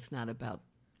that it's not about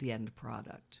the end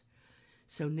product.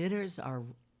 So knitters are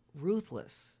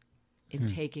ruthless in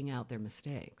taking out their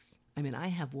mistakes. I mean, I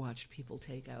have watched people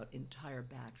take out entire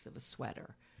backs of a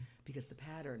sweater because the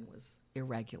pattern was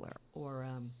irregular. Or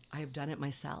I have done it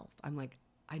myself. I'm like,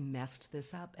 I messed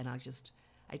this up, and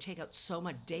I take out so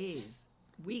much days,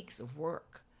 weeks of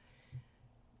work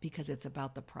because it's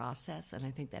about the process. And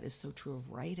I think that is so true of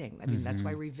writing. I mean, that's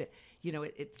why,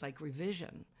 it's like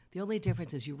revision. The only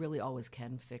difference is you really always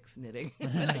can fix knitting. You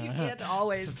can't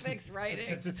always fix writing.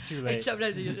 Sometimes it's too late.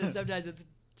 Sometimes it's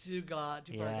too far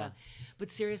gone. But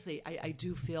seriously, I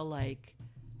do feel like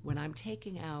when I'm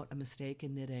taking out a mistake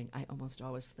in knitting, I almost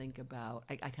always think about,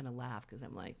 I kind of laugh because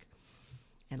I'm like,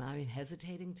 and I'm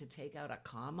hesitating to take out a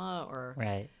comma or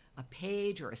a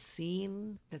page or a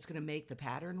scene that's going to make the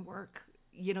pattern work.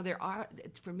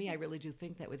 For me, I really do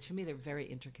think that to me, they're very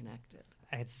interconnected.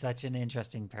 It's such an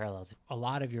interesting parallel. A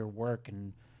lot of your work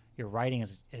and your writing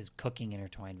is cooking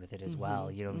intertwined with it as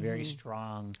well. Very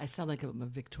strong. I sound like I'm a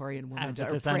Victorian woman,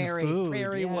 emphasis or on food.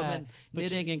 prairie woman,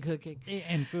 knitting and cooking.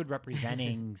 And food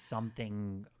representing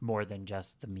something more than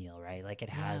just the meal, right? Like it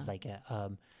has like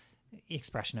a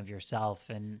expression of yourself.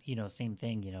 And, same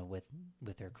thing,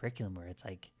 with their curriculum where it's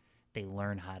like they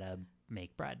learn how to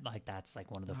make bread. Like that's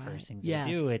like one of the first things they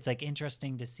do. It's like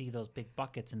interesting to see those big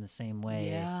buckets in the same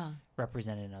way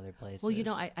represented in other places.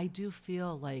 Well, I do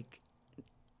feel like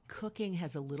cooking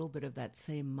has a little bit of that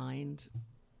same mind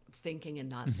thinking and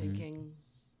not thinking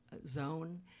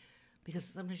zone, because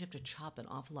sometimes you have to chop an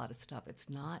awful lot of stuff. It's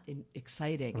not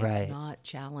exciting. Right. It's not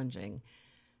challenging.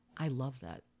 I love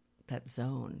that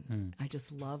zone. I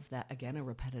just love that, again, a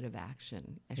repetitive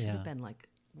action. I should have been like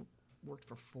worked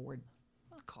for Ford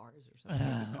cars or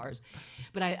something. Cars.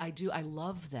 But I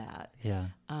love that. Yeah.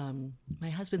 My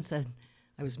husband said,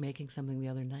 I was making something the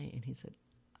other night, and he said,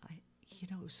 it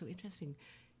was so interesting.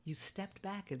 You stepped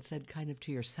back and said kind of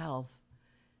to yourself,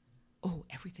 oh,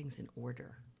 everything's in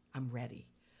order. I'm ready.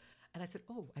 And I said,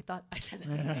 I said that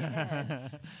in my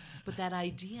head. But that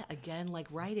idea, again, like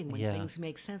writing, when things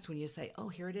make sense, when you say, oh,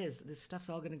 here it is, this stuff's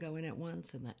all going to go in at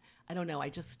once. And that, I don't know, I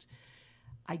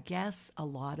guess a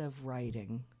lot of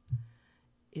writing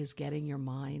is getting your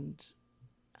mind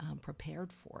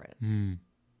prepared for it.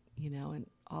 And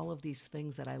all of these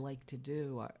things that I like to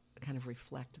do kind of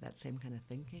reflect that same kind of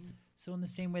thinking. So in the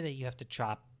same way that you have to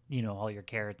chop, all your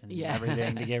carrots and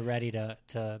everything to get ready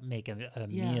to make a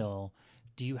meal,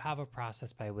 do you have a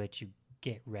process by which you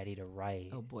get ready to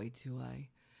write? Oh boy, do I.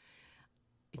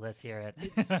 Let's hear it.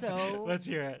 It's so, let's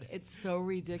hear it. It's so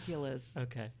ridiculous.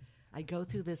 Okay. I go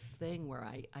through this thing where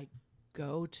I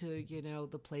go to,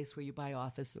 the place where you buy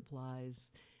office supplies,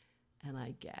 and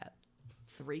I get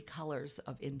 3 colors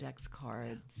of index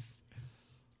cards,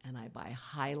 and I buy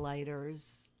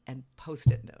highlighters and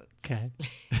Post-it notes. Okay.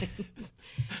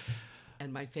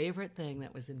 And my favorite thing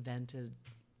that was invented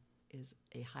is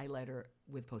a highlighter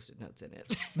with Post-it notes in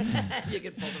it. You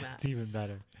can pull them out. It's even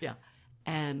better. Yeah.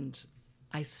 And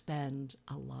I spend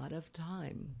a lot of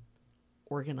time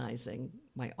organizing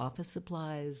my office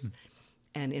supplies,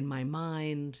 and in my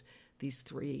mind, these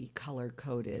 3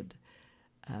 color-coded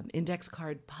index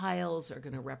card piles are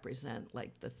going to represent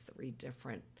like the 3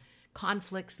 different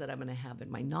conflicts that I'm going to have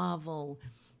in my novel.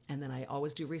 And then I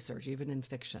always do research, even in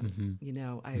fiction.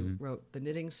 I wrote The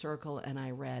Knitting Circle, and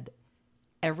I read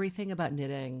everything about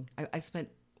knitting. I spent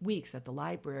weeks at the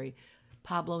library.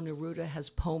 Pablo Neruda has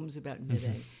poems about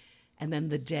knitting. And then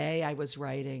the day I was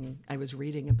reading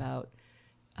about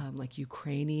like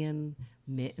Ukrainian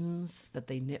mittens that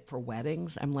they knit for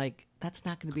weddings. I'm like, that's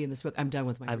not going to be in this book. I'm done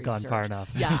with my research. I've gone far enough.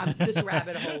 Yeah, this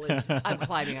rabbit hole I'm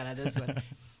climbing out of this one.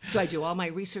 So I do all my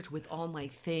research with all my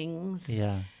things.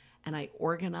 Yeah. And I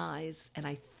organize, and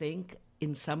I think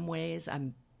in some ways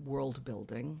I'm world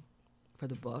building for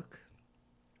the book,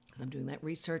 because I'm doing that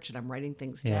research and I'm writing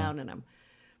things down, and I'm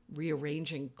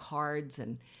rearranging cards,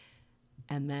 and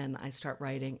then I start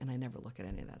writing, and I never look at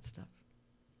any of that stuff.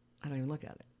 I don't even look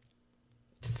at it.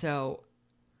 So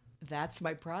that's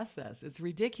my process. It's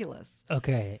ridiculous.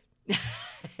 Okay.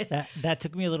 that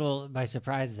took me a little by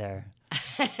surprise there.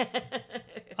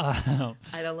 I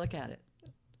don't look at it.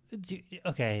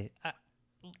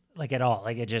 Like at all?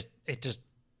 Like it just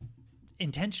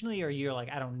intentionally, or you're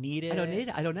like, I don't need it? I don't need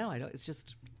it. I don't know.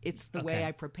 It's the way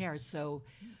I prepare. So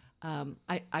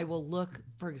I will look,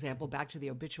 for example, back to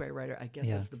the obituary writer. I guess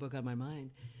that's the book on my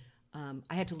mind.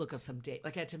 I had to look up some date.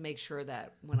 Like I had to make sure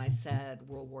that when I said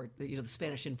the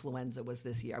Spanish influenza was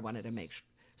this year, I wanted to make sure.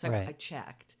 So I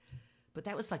checked. But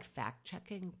that was like fact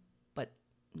checking. But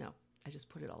no, I just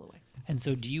put it all away. And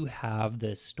so do you have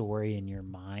the story in your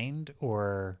mind,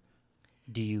 or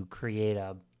do you create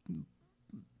a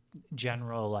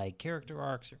general like character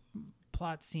arcs or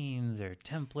plot scenes or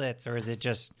templates, or is it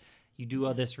just You do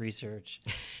all this research.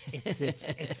 It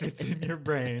sits in your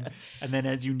brain. And then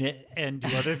as you knit and do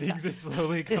other things, it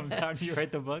slowly comes out and you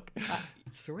write the book?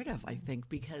 Sort of, I think,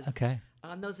 because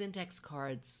on those index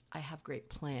cards, I have great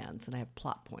plans and I have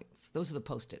plot points. Those are the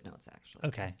Post-it notes, actually.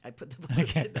 Okay. I put the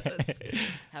Post-it notes,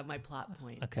 have my plot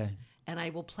points. Okay. And I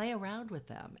will play around with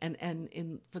them.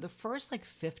 And for the first like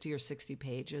 50 or 60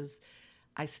 pages,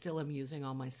 I still am using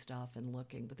all my stuff and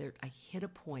looking. But I hit a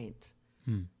point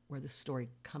where the story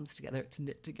comes together. It's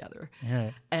knit together.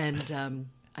 Yeah. And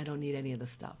I don't need any of the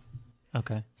stuff.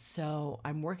 Okay. So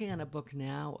I'm working on a book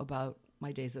now about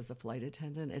my days as a flight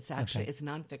attendant. It's actually it's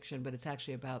nonfiction, but it's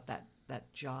actually about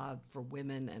that job for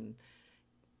women and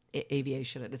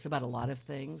aviation. It's about a lot of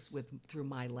things through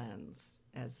my lens,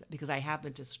 because I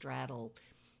happen to straddle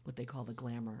what they call the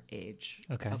glamour age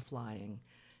of flying,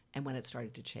 and when it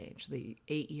started to change. The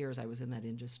 8 years I was in that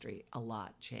industry, a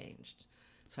lot changed.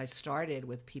 So I started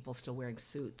with people still wearing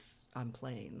suits on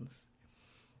planes,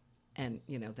 and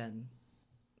then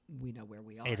we know where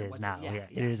we are. It is now. Yeah.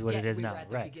 It is what it is now. We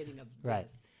were at the beginning of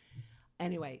this.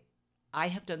 Anyway, I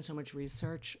have done so much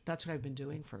research. That's what I've been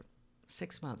doing for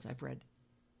 6 months. I've read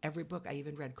every book. I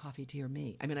even read Coffee, Tea, or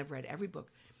Me. I mean, I've read every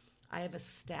book. I have a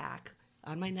stack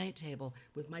on my night table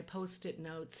with my Post-it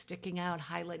notes sticking out,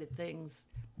 highlighted things.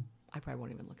 I probably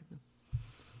won't even look at them.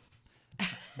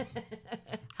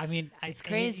 I mean, it's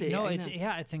crazy.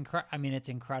 It's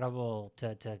incredible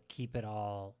to keep it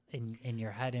all in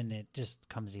your head, and it just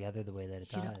comes together the way that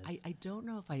it does. I don't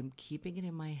know if I'm keeping it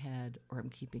in my head or I'm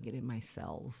keeping it in my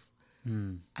cells.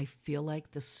 I feel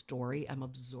like the story, I'm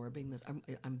absorbing this.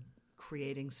 I'm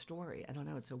creating story. I don't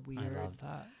know. It's a weird I love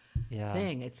that.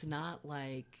 thing. It's not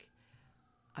like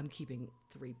I'm keeping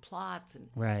 3 plots, and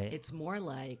it's more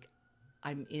like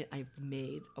I've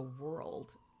made a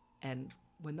world, and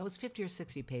when those 50 or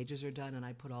 60 pages are done and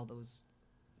I put all those,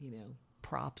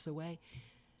 props away,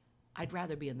 I'd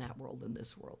rather be in that world than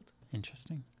this world.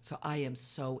 Interesting. So I am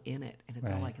so in it, and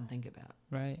it's all I can think about.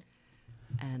 Right.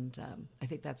 And I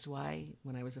think that's why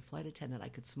when I was a flight attendant, I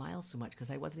could smile so much,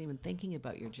 because I wasn't even thinking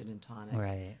about your gin and tonic.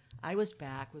 Right. I was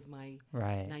back with my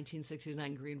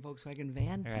 1969 green Volkswagen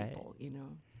van people,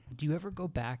 Do you ever go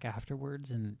back afterwards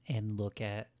and look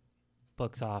at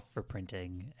books off for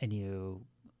printing, and you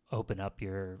open up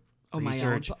your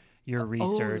research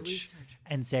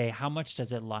and say, how much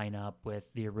does it line up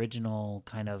with the original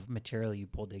kind of material you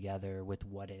pulled together with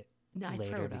what it later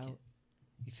throw it out.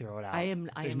 You throw it out.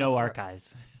 There's no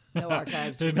archives. No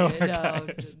archives. There's no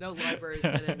archives. There's no libraries.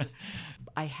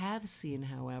 I have seen,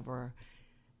 however,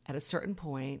 at a certain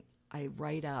point, I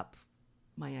write up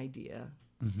my idea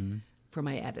for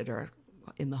my editor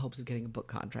in the hopes of getting a book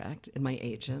contract, and my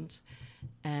agent,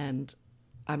 and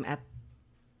I'm at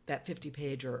that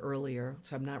 50-page or earlier,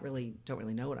 so don't really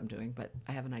know what I'm doing, but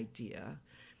I have an idea,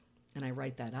 and I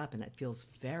write that up, and it feels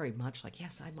very much like,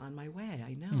 yes, I'm on my way.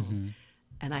 I know.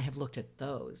 And I have looked at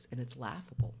those, and it's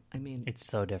laughable. I mean, it's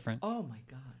so different. Oh my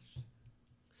gosh,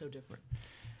 so different.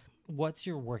 What's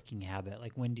your working habit?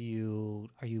 Like, are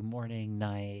you morning,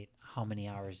 night? How many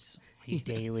hours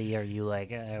daily? Are you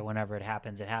like, whenever it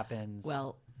happens, it happens?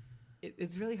 Well,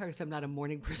 it's really hard because I'm not a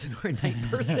morning person or a night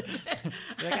person.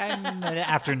 I'm an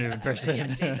afternoon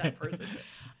person. Daytime person.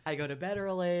 I go to bed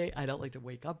early. I don't like to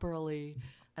wake up early.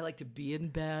 I like to be in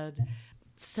bed.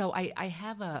 So I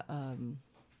have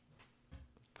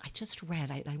I just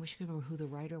read, I wish I could remember who the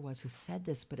writer was who said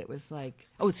this, but it was like,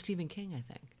 it's Stephen King, I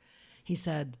think. He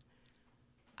said,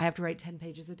 I have to write 10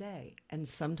 pages a day. And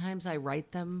sometimes I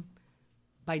write them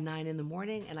by 9 in the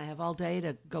morning, and I have all day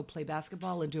to go play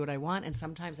basketball and do what I want. And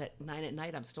sometimes at 9 at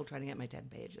night, I'm still trying to get my 10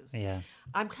 pages. Yeah.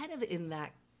 I'm kind of in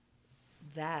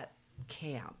that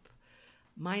camp.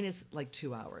 Mine is like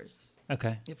 2 hours.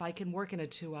 Okay. If I can work in a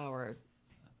 2 hour,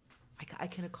 I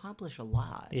can accomplish a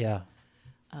lot. Yeah.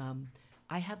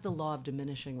 I have the law of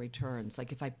diminishing returns.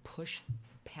 Like, if I push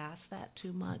past that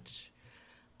too much,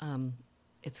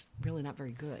 it's really not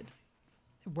very good.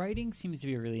 Writing seems to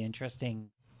be a really interesting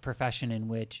profession in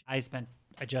which I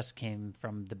just came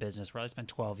from the business world. I spent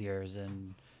 12 years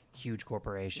in huge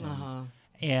corporations,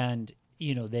 and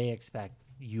they expect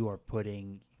you are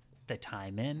putting the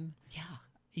time in. Yeah.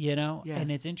 Yes. And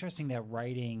it's interesting that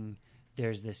writing,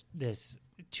 there's this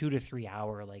 2 to 3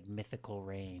 hour like mythical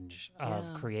range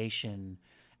of creation,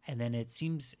 and then it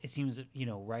seems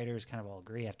writers kind of all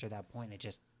agree after that point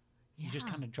you just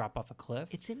kind of drop off a cliff.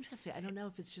 It's interesting. I don't know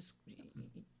if it's just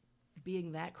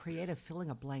being that creative, filling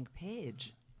a blank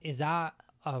page. Is that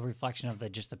a reflection of the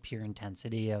pure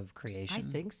intensity of creation?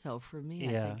 I think so. For me,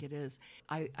 I think it is.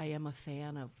 I am a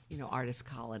fan of artist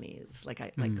colonies, like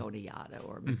like going to Yaddo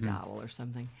or McDowell or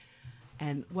something.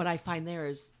 And what I find there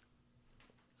is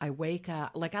I wake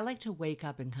up, like I like to wake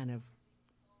up and kind of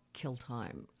kill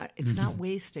time. It's not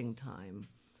wasting time,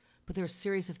 but there are a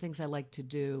series of things I like to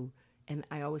do, and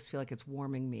I always feel like it's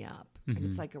warming me up. And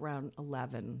it's like around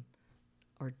 11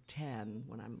 or 10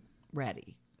 when I'm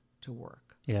ready to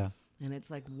work. Yeah. And it's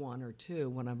like 1 or 2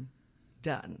 when I'm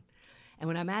done. And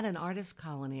when I'm at an artist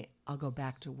colony, I'll go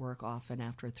back to work often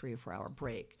after a 3 or 4 hour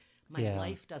break. My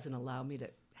life doesn't allow me to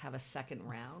have a second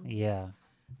round. Yeah.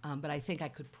 But I think I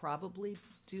could probably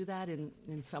do that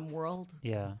in some world.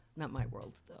 Yeah. Not my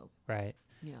world, though. Right.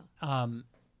 Yeah.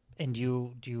 And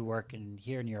do you work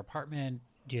here in your apartment?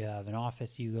 Do you have an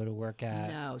office you go to work at?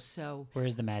 No. So where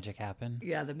does the magic happen?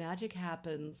 yeah, the magic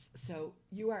happens. So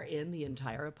you are in the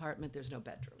entire apartment. There's no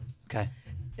bedroom. Okay.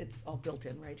 It's all built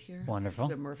in right here. Wonderful.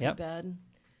 It's a Murphy Yep. bed.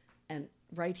 And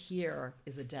right here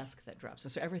is a desk that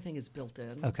drops. So everything is built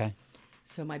in. Okay.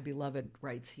 So my beloved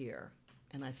writes here,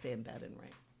 and I stay in bed and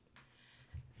write.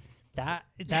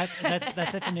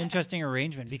 That's such an interesting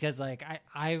arrangement, because like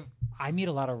I meet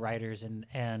a lot of writers,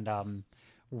 and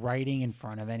writing in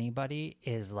front of anybody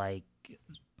is like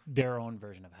their own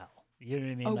version of hell. You know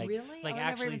what I mean? Oh, like, really? Like Oh, I never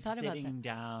actually even thought about sitting that.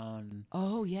 down.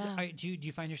 Oh, yeah. Do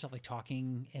you find yourself like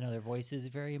talking in other voices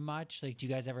very much? Like, do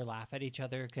you guys ever laugh at each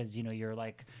other because you're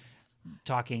like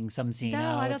talking some scene No,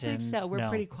 out? I don't think and- so. We're no.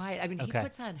 pretty quiet. I mean, he Okay.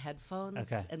 puts on headphones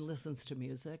Okay. and listens to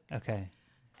music, Okay.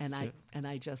 and So-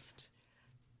 I just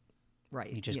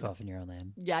write. You just go know. off in your own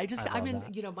land. Yeah, I love mean,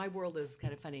 that. my world is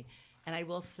kind of funny, and I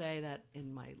will say that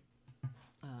in my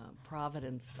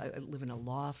Providence, I live in a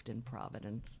loft in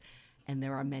Providence, and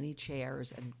there are many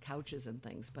chairs and couches and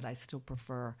things, but I still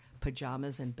prefer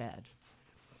pajamas and bed.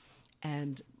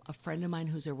 And a friend of mine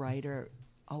who's a writer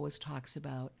always talks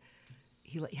about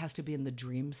he has to be in the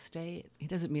dream state. He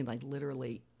doesn't mean like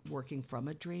literally working from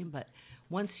a dream, but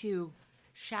once you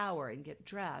shower and get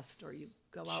dressed or you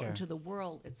go out Sure. into the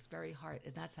world, it's very hard.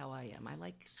 And that's how I am. I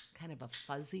like kind of a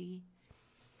fuzzy.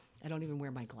 I don't even wear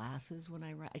my glasses when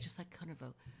I write. I just like kind of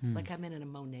like I'm in a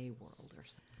Monet world or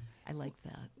something. I like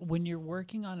that. When you're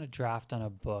working on a draft on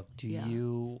a book, do Yeah.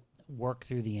 you work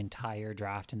through the entire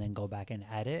draft and then go back and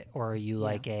edit? Or are you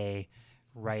like a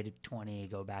write at 20,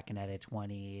 go back and edit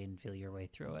 20 and feel your way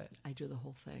through it? I do the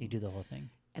whole thing. You do the whole thing.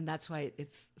 And that's why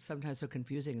it's sometimes so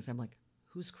confusing because I'm like,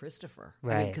 who's Christopher?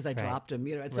 Right, Because I right. dropped him,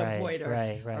 at some Right, point or,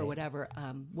 right, right. or whatever.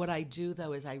 What I do,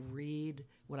 though, is I read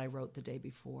what I wrote the day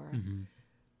before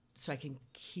so I can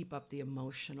keep up the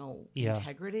emotional Yeah.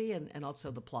 integrity and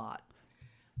also the plot.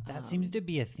 That seems to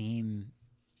be a theme.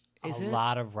 Is A it?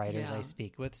 lot of writers I Yeah.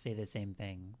 speak with say the same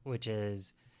thing, which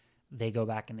is they go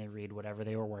back and they read whatever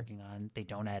they were working on. They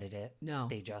don't edit it. No.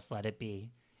 They just let it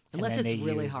be. And Unless then it's they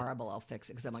really use it. horrible, I'll fix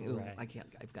it because I'm like, ooh, Right. I can't.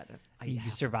 I've got to. You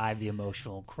survived the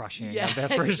emotional crushing Yeah, of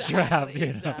that first draft.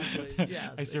 You know? exactly.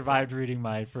 Yes, I survived reading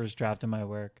my first draft of my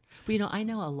work. But I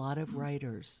know a lot of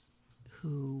writers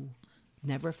who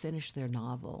never finish their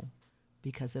novel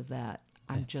because of that.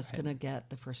 I'm just going to get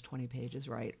the first 20 pages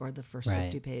right, or the first Right.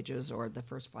 50 pages, or the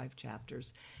first 5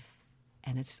 chapters.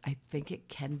 And I think it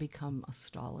can become a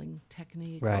stalling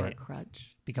technique or a Right.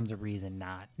 crutch. Becomes a reason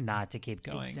not to keep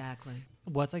going. Exactly.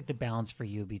 What's like the balance for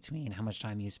you between how much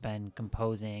time you spend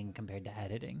composing compared to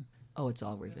editing? Oh, it's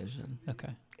all revision.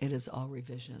 Okay. It is all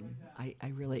revision. I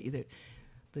really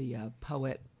the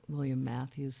poet William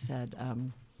Matthews said,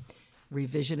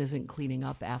 revision isn't cleaning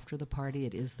up after the party,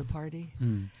 it is the party.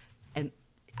 And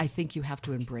I think you have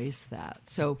to embrace that.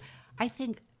 So I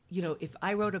think, if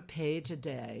I wrote a page a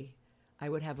day, I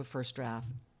would have a first draft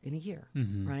in a year,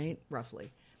 right?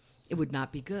 Roughly. It would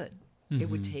not be good. It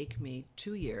would take me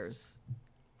 2 years.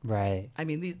 Right. I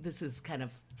mean, this is kind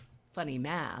of funny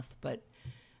math, but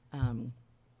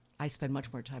I spend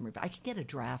much more time. I can get a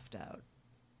draft out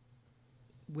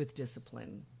with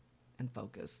discipline and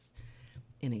focus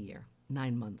in a year,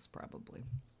 9 months probably.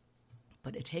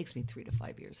 But it takes me 3 to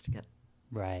 5 years to get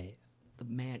Right.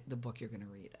 the book you're going to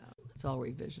read out. It's all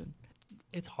revision.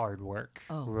 It's hard work.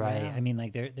 Oh, right. yeah. I mean,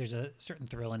 like there's a certain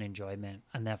thrill and enjoyment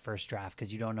on that first draft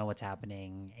because you don't know what's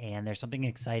happening, and there's something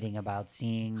exciting about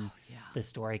seeing the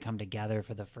story come together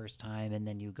for the first time, and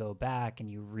then you go back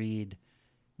and you read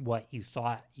what you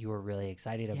thought you were really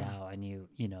excited about, and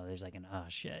there's like an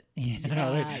shit.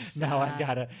 Now I've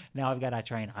got to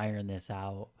try and iron this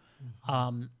out.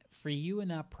 For you in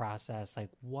that process, like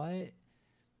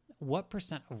what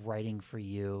percent of writing for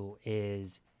you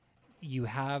is you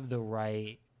have the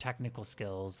right technical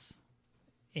skills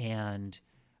and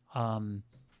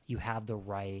you have the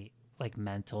right like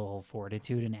mental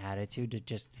fortitude and attitude to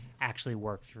just actually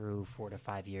work through 4 to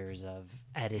 5 years of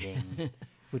editing,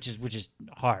 which is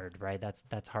hard, right?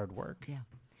 That's hard work. Yeah.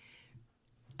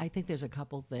 I think there's a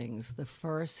couple things. The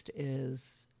first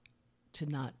is to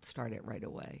not start it right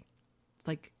away. It's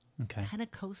like Okay. kind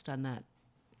of coast on that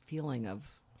feeling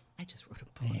of, I just wrote a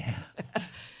book. Yeah.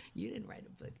 You didn't write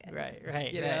a book.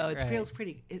 Right. You know, it feels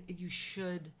pretty. You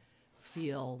should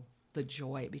feel the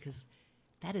joy, because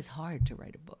that is hard to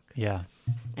write a book. Yeah.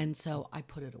 And so I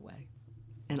put it away.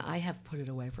 And I have put it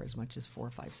away for as much as 4,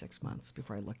 5, 6 months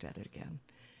before I looked at it again.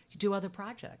 You do other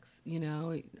projects, you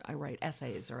know, I write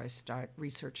essays, or I start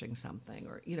researching something,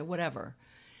 or, you know, whatever.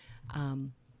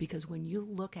 Because when you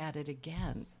look at it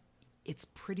again, it's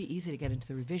pretty easy to get into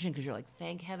the revision, because you're like,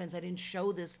 thank heavens I didn't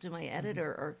show this to my editor.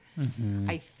 Or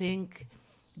I think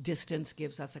distance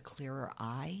gives us a clearer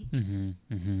eye,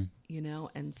 you know?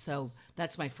 And so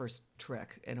that's my first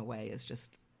trick, in a way, is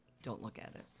just don't look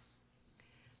at it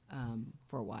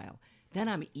for a while. Then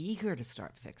I'm eager to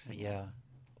start fixing it. Yeah.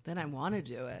 Then I want to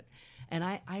do it. And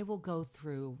I will go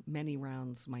through many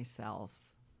rounds myself,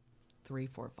 3,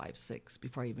 4, 5, 6,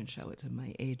 before I even show it to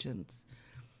my agent.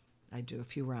 I do a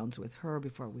few rounds with her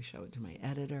before we show it to my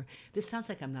editor. This sounds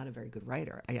like I'm not a very good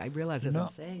writer. I realize as I'm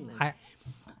saying this.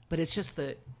 But it's just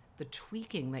the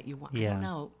tweaking that you want. Yeah. I don't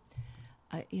know.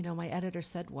 You know, my editor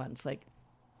said once, like,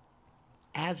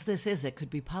 as this is, it could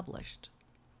be published.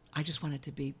 I just want it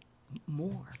to be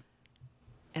more.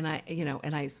 And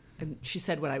and she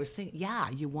said what I was thinking. Yeah,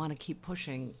 you want to keep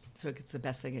pushing so it's the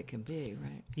best thing it can be,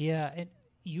 right? Yeah, and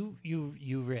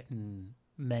you've written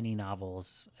many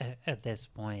novels at this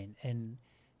point, and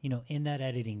you know, in that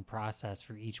editing process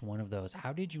for each one of those,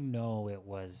 how did you know it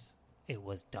was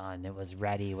done, it was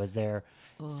ready? Was there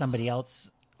somebody else,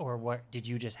 or what? Did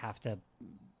you just have to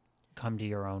come to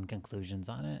your own conclusions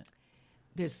on it?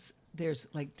 There's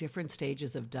like different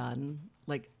stages of done.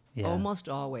 Like almost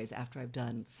always after I've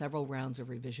done several rounds of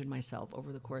revision myself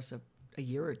over the course of a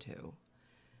year or two,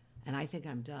 and I think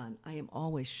I'm done, I am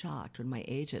always shocked when my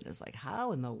agent is like,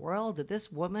 how in the world did this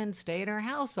woman stay in her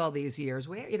house all these years?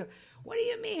 Where, you know, what do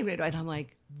you mean? And I'm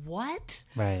like, what?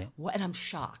 Right. What? And I'm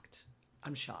shocked.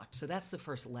 So that's the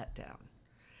first letdown.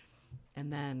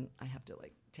 And then I have to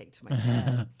like take to my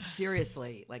bed.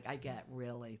 Seriously, like I get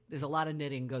really, there's a lot of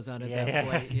knitting goes on at that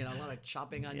point, you know, a lot of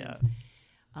chopping onions.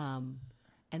 Yeah.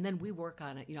 And then we work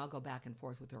on it, you know, I'll go back and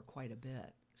forth with her quite a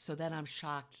bit. So then I'm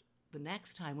shocked the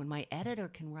next time when my editor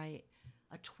can write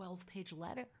a 12-page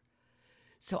letter.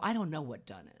 So I don't know what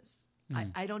done is.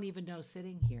 I don't even know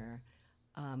sitting here,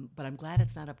 but I'm glad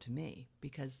it's not up to me,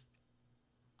 because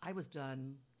I was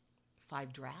done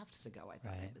 5 drafts ago. I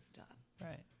thought I was done.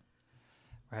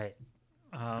 Right.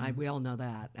 We all know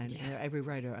that, and every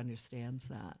writer understands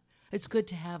that. It's good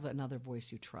to have another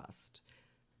voice you trust,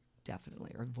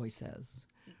 definitely, or voices.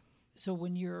 So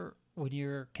when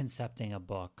you're concepting a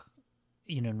book,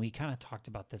 you know, and we kind of talked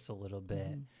about this a little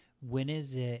bit, when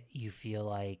is it you feel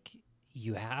like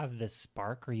you have the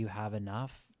spark, or you have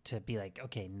enough to be like,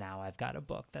 okay, now I've got a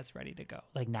book that's ready to go.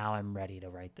 Like, now I'm ready to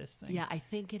write this thing. Yeah, I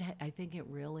think it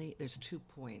really, there's 2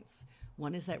 points.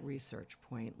 One is that research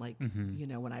point, like, you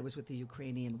know, when I was with the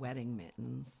Ukrainian wedding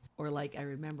mittens, or like I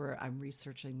remember I'm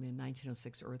researching the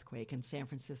 1906 earthquake in San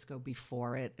Francisco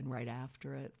before it and right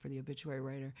after it for the obituary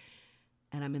writer.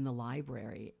 And I'm in the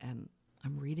library and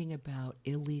I'm reading about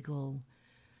illegal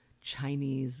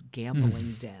Chinese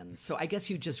gambling dens. So I guess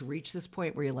you just reach this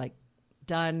point where you're like,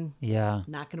 done. Yeah.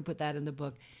 Not going to put that in the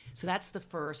book. So that's the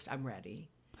first, I'm ready.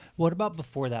 What about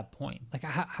before that point? Like,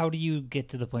 how do you get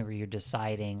to the point where you're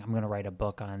deciding, I'm going to write a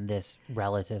book on this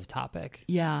relative topic?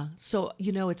 Yeah. So,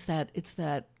 you know, it's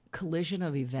that collision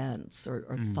of events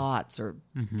or thoughts or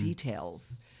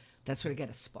details that sort of get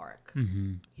a spark.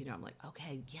 You know, I'm like,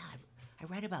 okay, yeah, I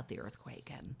read about the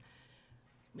earthquake, and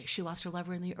she lost her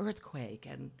lover in the earthquake,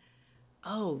 and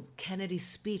oh, Kennedy's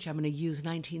speech, I'm going to use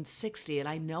 1960, and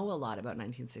I know a lot about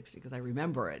 1960 because I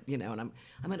remember it, you know, and I'm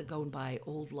going to go and buy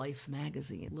Old Life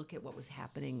magazine and look at what was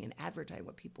happening in advertising,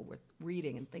 what people were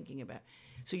reading and thinking about.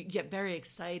 So you get very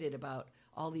excited about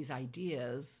all these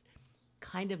ideas,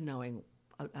 kind of knowing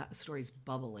a story's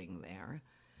bubbling there,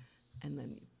 and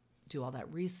then you do all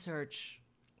that research,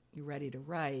 you're ready to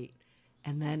write,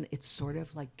 and then it's sort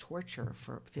of like torture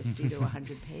for 50 to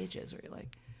 100 pages where you're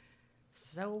like,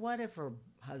 so what if her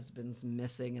husband's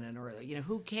missing in an early, you know,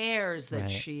 who cares that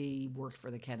she worked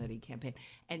for the Kennedy campaign?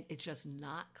 And it's just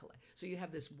not, so you have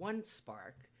this one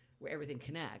spark where everything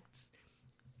connects.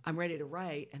 I'm ready to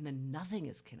write, and then nothing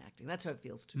is connecting. That's how it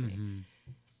feels to me.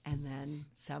 And then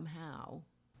somehow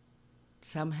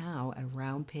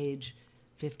around page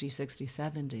 50, 60,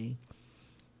 70,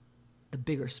 the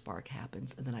bigger spark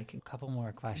happens, and then I can... A couple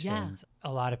more questions. Yeah.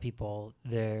 A lot of people,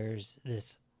 there's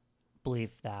this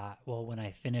belief that, well, when I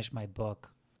finish my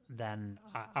book, then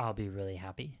I'll be really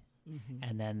happy.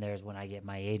 And then there's when I get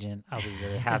my agent, I'll be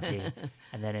really happy.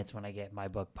 And then it's when I get my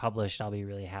book published, I'll be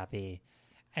really happy.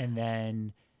 And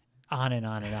then on and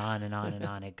on and on and on and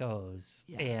on it goes.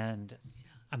 Yeah. And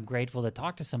I'm grateful to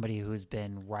talk to somebody who's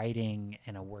been writing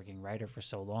and a working writer for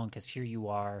so long, because here you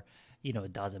are, a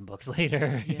dozen books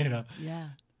later, Yeah.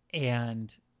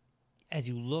 And as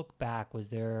you look back, was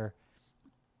there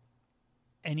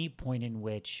any point in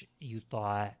which you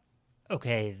thought,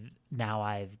 okay, now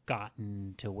I've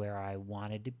gotten to where I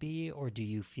wanted to be? Or do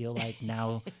you feel like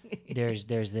now there's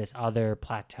this other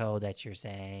plateau that you're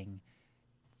saying,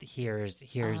 here's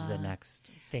the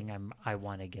next thing I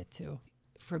want to get to?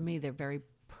 For me, they're very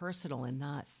personal and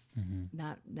not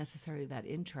necessarily that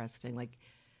interesting. Like,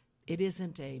 it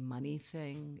isn't a money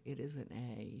thing. It isn't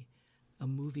a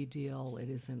movie deal. It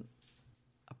isn't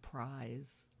a prize.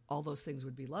 All those things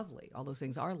would be lovely. All those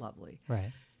things are lovely.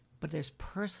 Right. But there's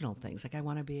personal things. Like, I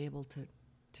want to be able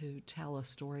to tell a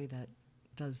story that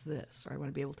does this, or I want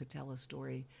to be able to tell a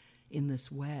story in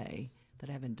this way that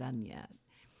I haven't done yet.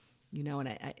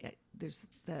 And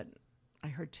I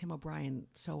heard Tim O'Brien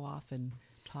so often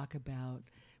talk about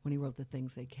when he wrote The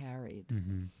Things They Carried,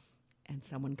 and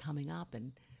someone coming up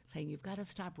and saying, you've got to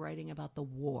stop writing about the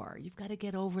war. You've got to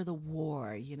get over the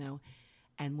war,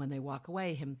 And when they walk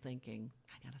away, him thinking,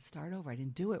 I got to start over. I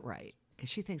didn't do it right, because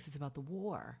she thinks it's about the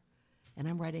war. And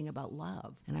I'm writing about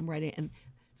love. And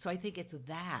so I think it's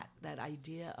that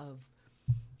idea of,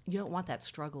 you don't want that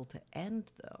struggle to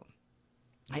end, though.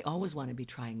 I always want to be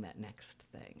trying that next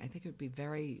thing. I think it would be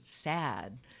very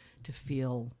sad to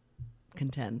feel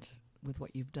content with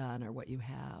what you've done or what you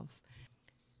have.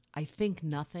 I think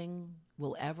nothing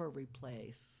will ever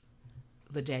replace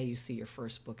the day you see your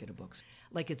first book at a bookstore.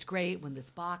 Like, it's great when this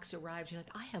box arrives, you're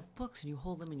like, I have books, and you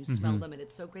hold them and you smell them, and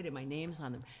it's so great, and my name's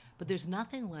on them. But there's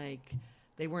nothing like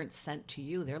they weren't sent to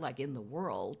you. They're like in the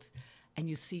world, and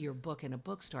you see your book in a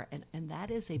bookstore, and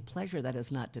that is a pleasure that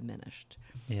is not diminished.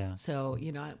 Yeah. So,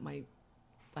 my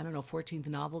 14th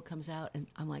novel comes out, and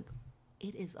I'm like,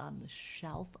 it is on the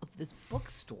shelf of this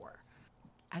bookstore.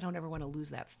 I don't ever want to lose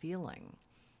that feeling.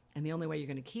 And the only way you're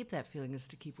going to keep that feeling is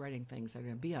to keep writing things that are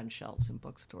going to be on shelves in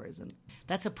bookstores. And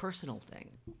that's a personal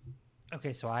thing.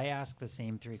 Okay, so I ask the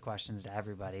same 3 questions to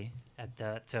everybody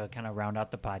to kind of round out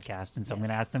the podcast. And so I'm going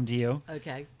to ask them to you.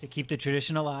 Okay. To keep the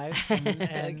tradition alive and,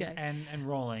 Okay. and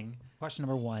rolling. Question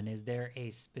number 1, is there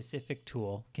a specific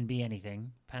tool, can be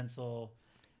anything, pencil,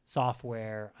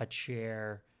 software, a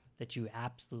chair, that you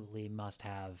absolutely must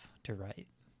have to write?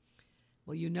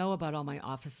 Well, you know about all my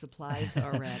office supplies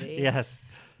already. Yes.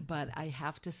 But I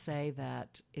have to say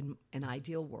that in an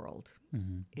ideal world,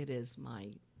 it is my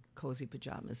cozy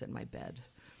pajamas in my bed.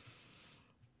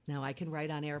 Now, I can write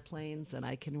on airplanes, and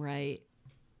I can write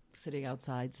sitting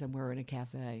outside somewhere in a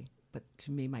cafe. But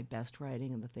to me, my best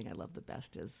writing, and the thing I love the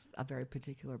best, is a very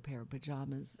particular pair of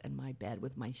pajamas and my bed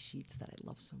with my sheets that I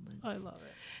love so much. I love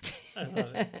it. I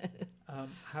love it.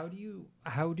 How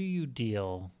do you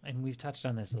deal? And we've touched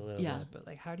on this a little bit, but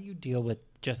like, how do you deal with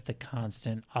just the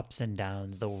constant ups and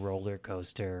downs, the roller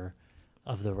coaster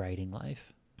of the writing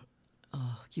life?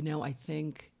 Oh, I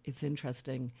think it's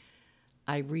interesting.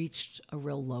 I reached a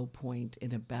real low point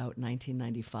in about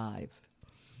 1995,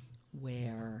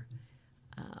 where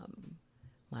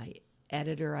my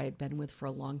editor I had been with for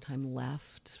a long time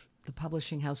left. The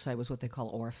publishing house, I was what they call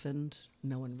orphaned.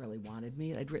 No one really wanted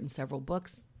me. I'd written several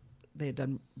books. They had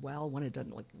done well. One had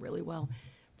done really well.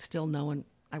 Still no one,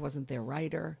 I wasn't their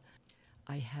writer.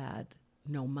 I had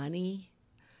no money.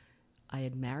 I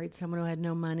had married someone who had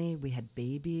no money. We had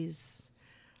babies.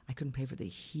 I couldn't pay for the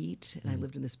heat. And I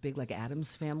lived in this big,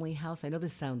 Addams Family house. I know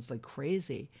this sounds like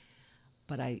crazy,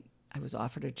 but I was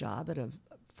offered a job at a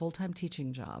full-time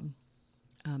teaching job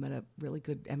at a really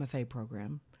good MFA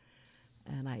program.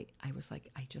 And I was like,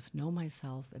 I just know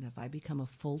myself, and if I become a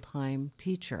full-time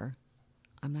teacher,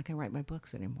 I'm not going to write my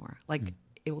books anymore.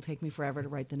 It will take me forever to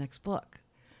write the next book.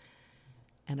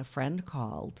 And a friend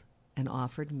called and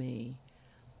offered me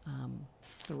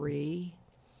 3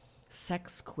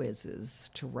 sex quizzes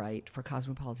to write for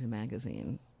Cosmopolitan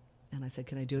magazine. And I said,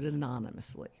 can I do it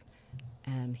anonymously?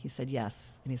 And he said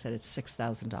yes. And he said, it's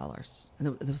 $6,000.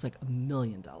 And there was like $1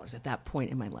 million at that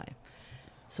point in my life.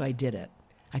 So I did it.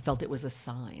 I felt it was a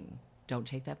sign. Don't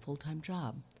take that full-time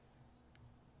job.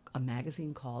 A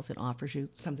magazine calls and offers you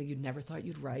something you'd never thought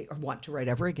you'd write or want to write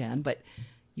ever again, but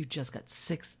you just got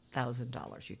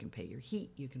 $6,000. You can pay your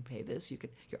heat. You can pay this. You're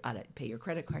out to pay your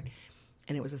credit card.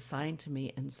 And it was a sign to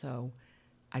me. And so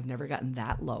I've never gotten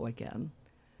that low again.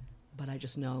 But I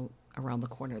just know around the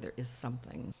corner there is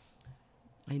something.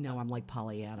 I know I'm like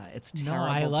Pollyanna. It's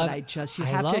terrible, but you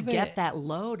have to get that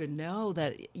low to know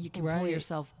that you can pull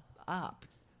yourself up.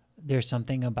 there's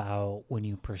something about when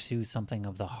you pursue something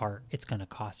of the heart, it's going to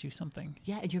cost you something.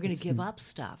 Yeah, and you're going to give up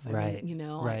stuff. Right.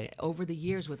 Right. Over the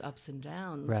years with ups and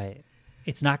downs. Right.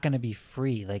 It's not going to be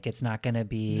free. Like, it's not going to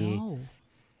be... No.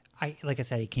 Like I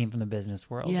said, he came from the business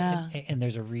world. Yeah. And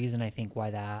there's a reason, I think,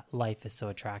 why that life is so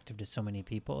attractive to so many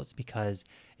people. It's because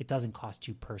it doesn't cost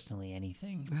you personally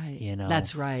anything. Right. You know?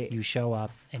 That's right. You show up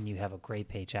and you have a great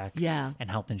paycheck. Yeah. And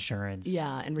health insurance.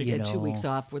 Yeah, and we get 2 weeks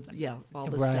off with, all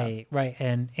this stuff. Right.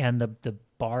 And the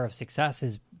bar of success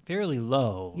is fairly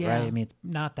low, Yeah. right? I mean, it's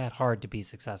not that hard to be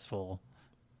successful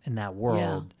in that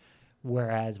world.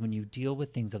 Whereas when you deal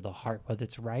with things of the heart, whether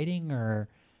it's writing or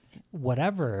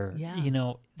whatever,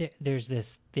 there's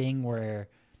this thing where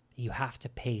you have to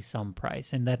pay some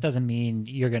price, and that doesn't mean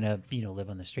you're gonna live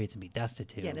on the streets and be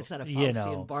destitute. Yeah, and it's not a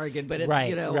Faustian bargain, but it's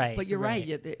right, but you're right.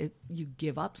 You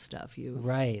give up stuff.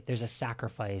 There's a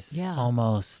sacrifice, Yeah.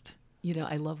 almost.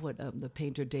 I love what the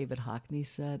painter David Hockney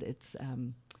said. It's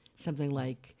something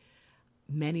like,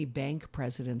 many bank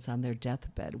presidents on their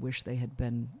deathbed wish they had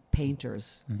been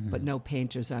painters, but no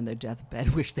painters on their deathbed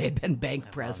wish they had been bank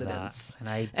presidents. And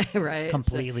I right?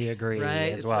 completely agree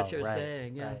right? as It's well. what you're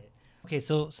saying. Yeah. Right. Okay,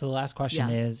 so the last question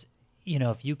Yeah. is,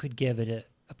 if you could give it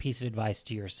a piece of advice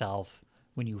to yourself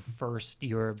when you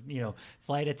were,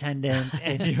 flight attendant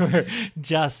and you were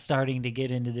just starting to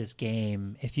get into this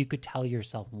game, if you could tell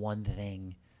yourself one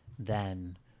thing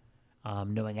then,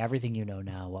 knowing everything you know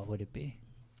now, what would it be?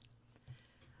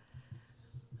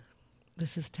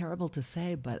 This is terrible to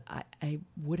say, but I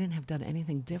wouldn't have done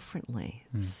anything differently.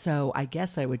 So I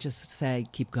guess I would just say,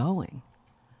 keep going.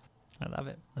 I love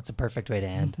it. That's a perfect way to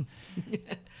end.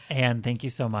 Anne, thank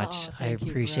you so much. I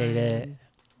appreciate it.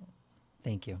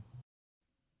 Thank you.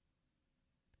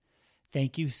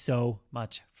 Thank you so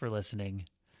much for listening.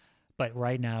 But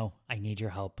right now, I need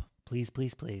your help. Please,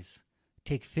 please, please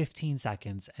take 15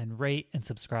 seconds and rate and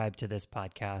subscribe to this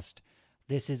podcast.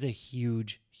 This is a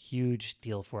huge, huge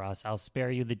deal for us. I'll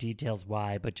spare you the details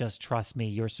why, but just trust me,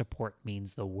 your support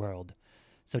means the world.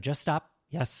 So just stop.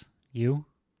 Yes, you.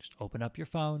 Just open up your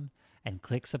phone and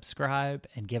click subscribe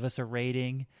and give us a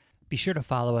rating. Be sure to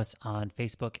follow us on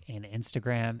Facebook and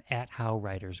Instagram at How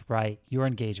Writers Write. Your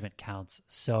engagement counts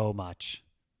so much.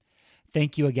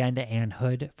 Thank you again to Anne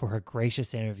Hood for her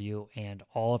gracious interview and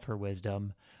all of her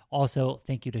wisdom. Also,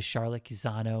 thank you to Charlotte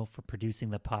Cusano for producing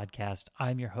the podcast.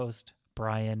 I'm your host,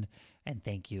 Brian, and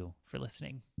thank you for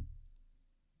listening.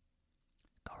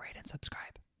 Go rate and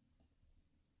subscribe.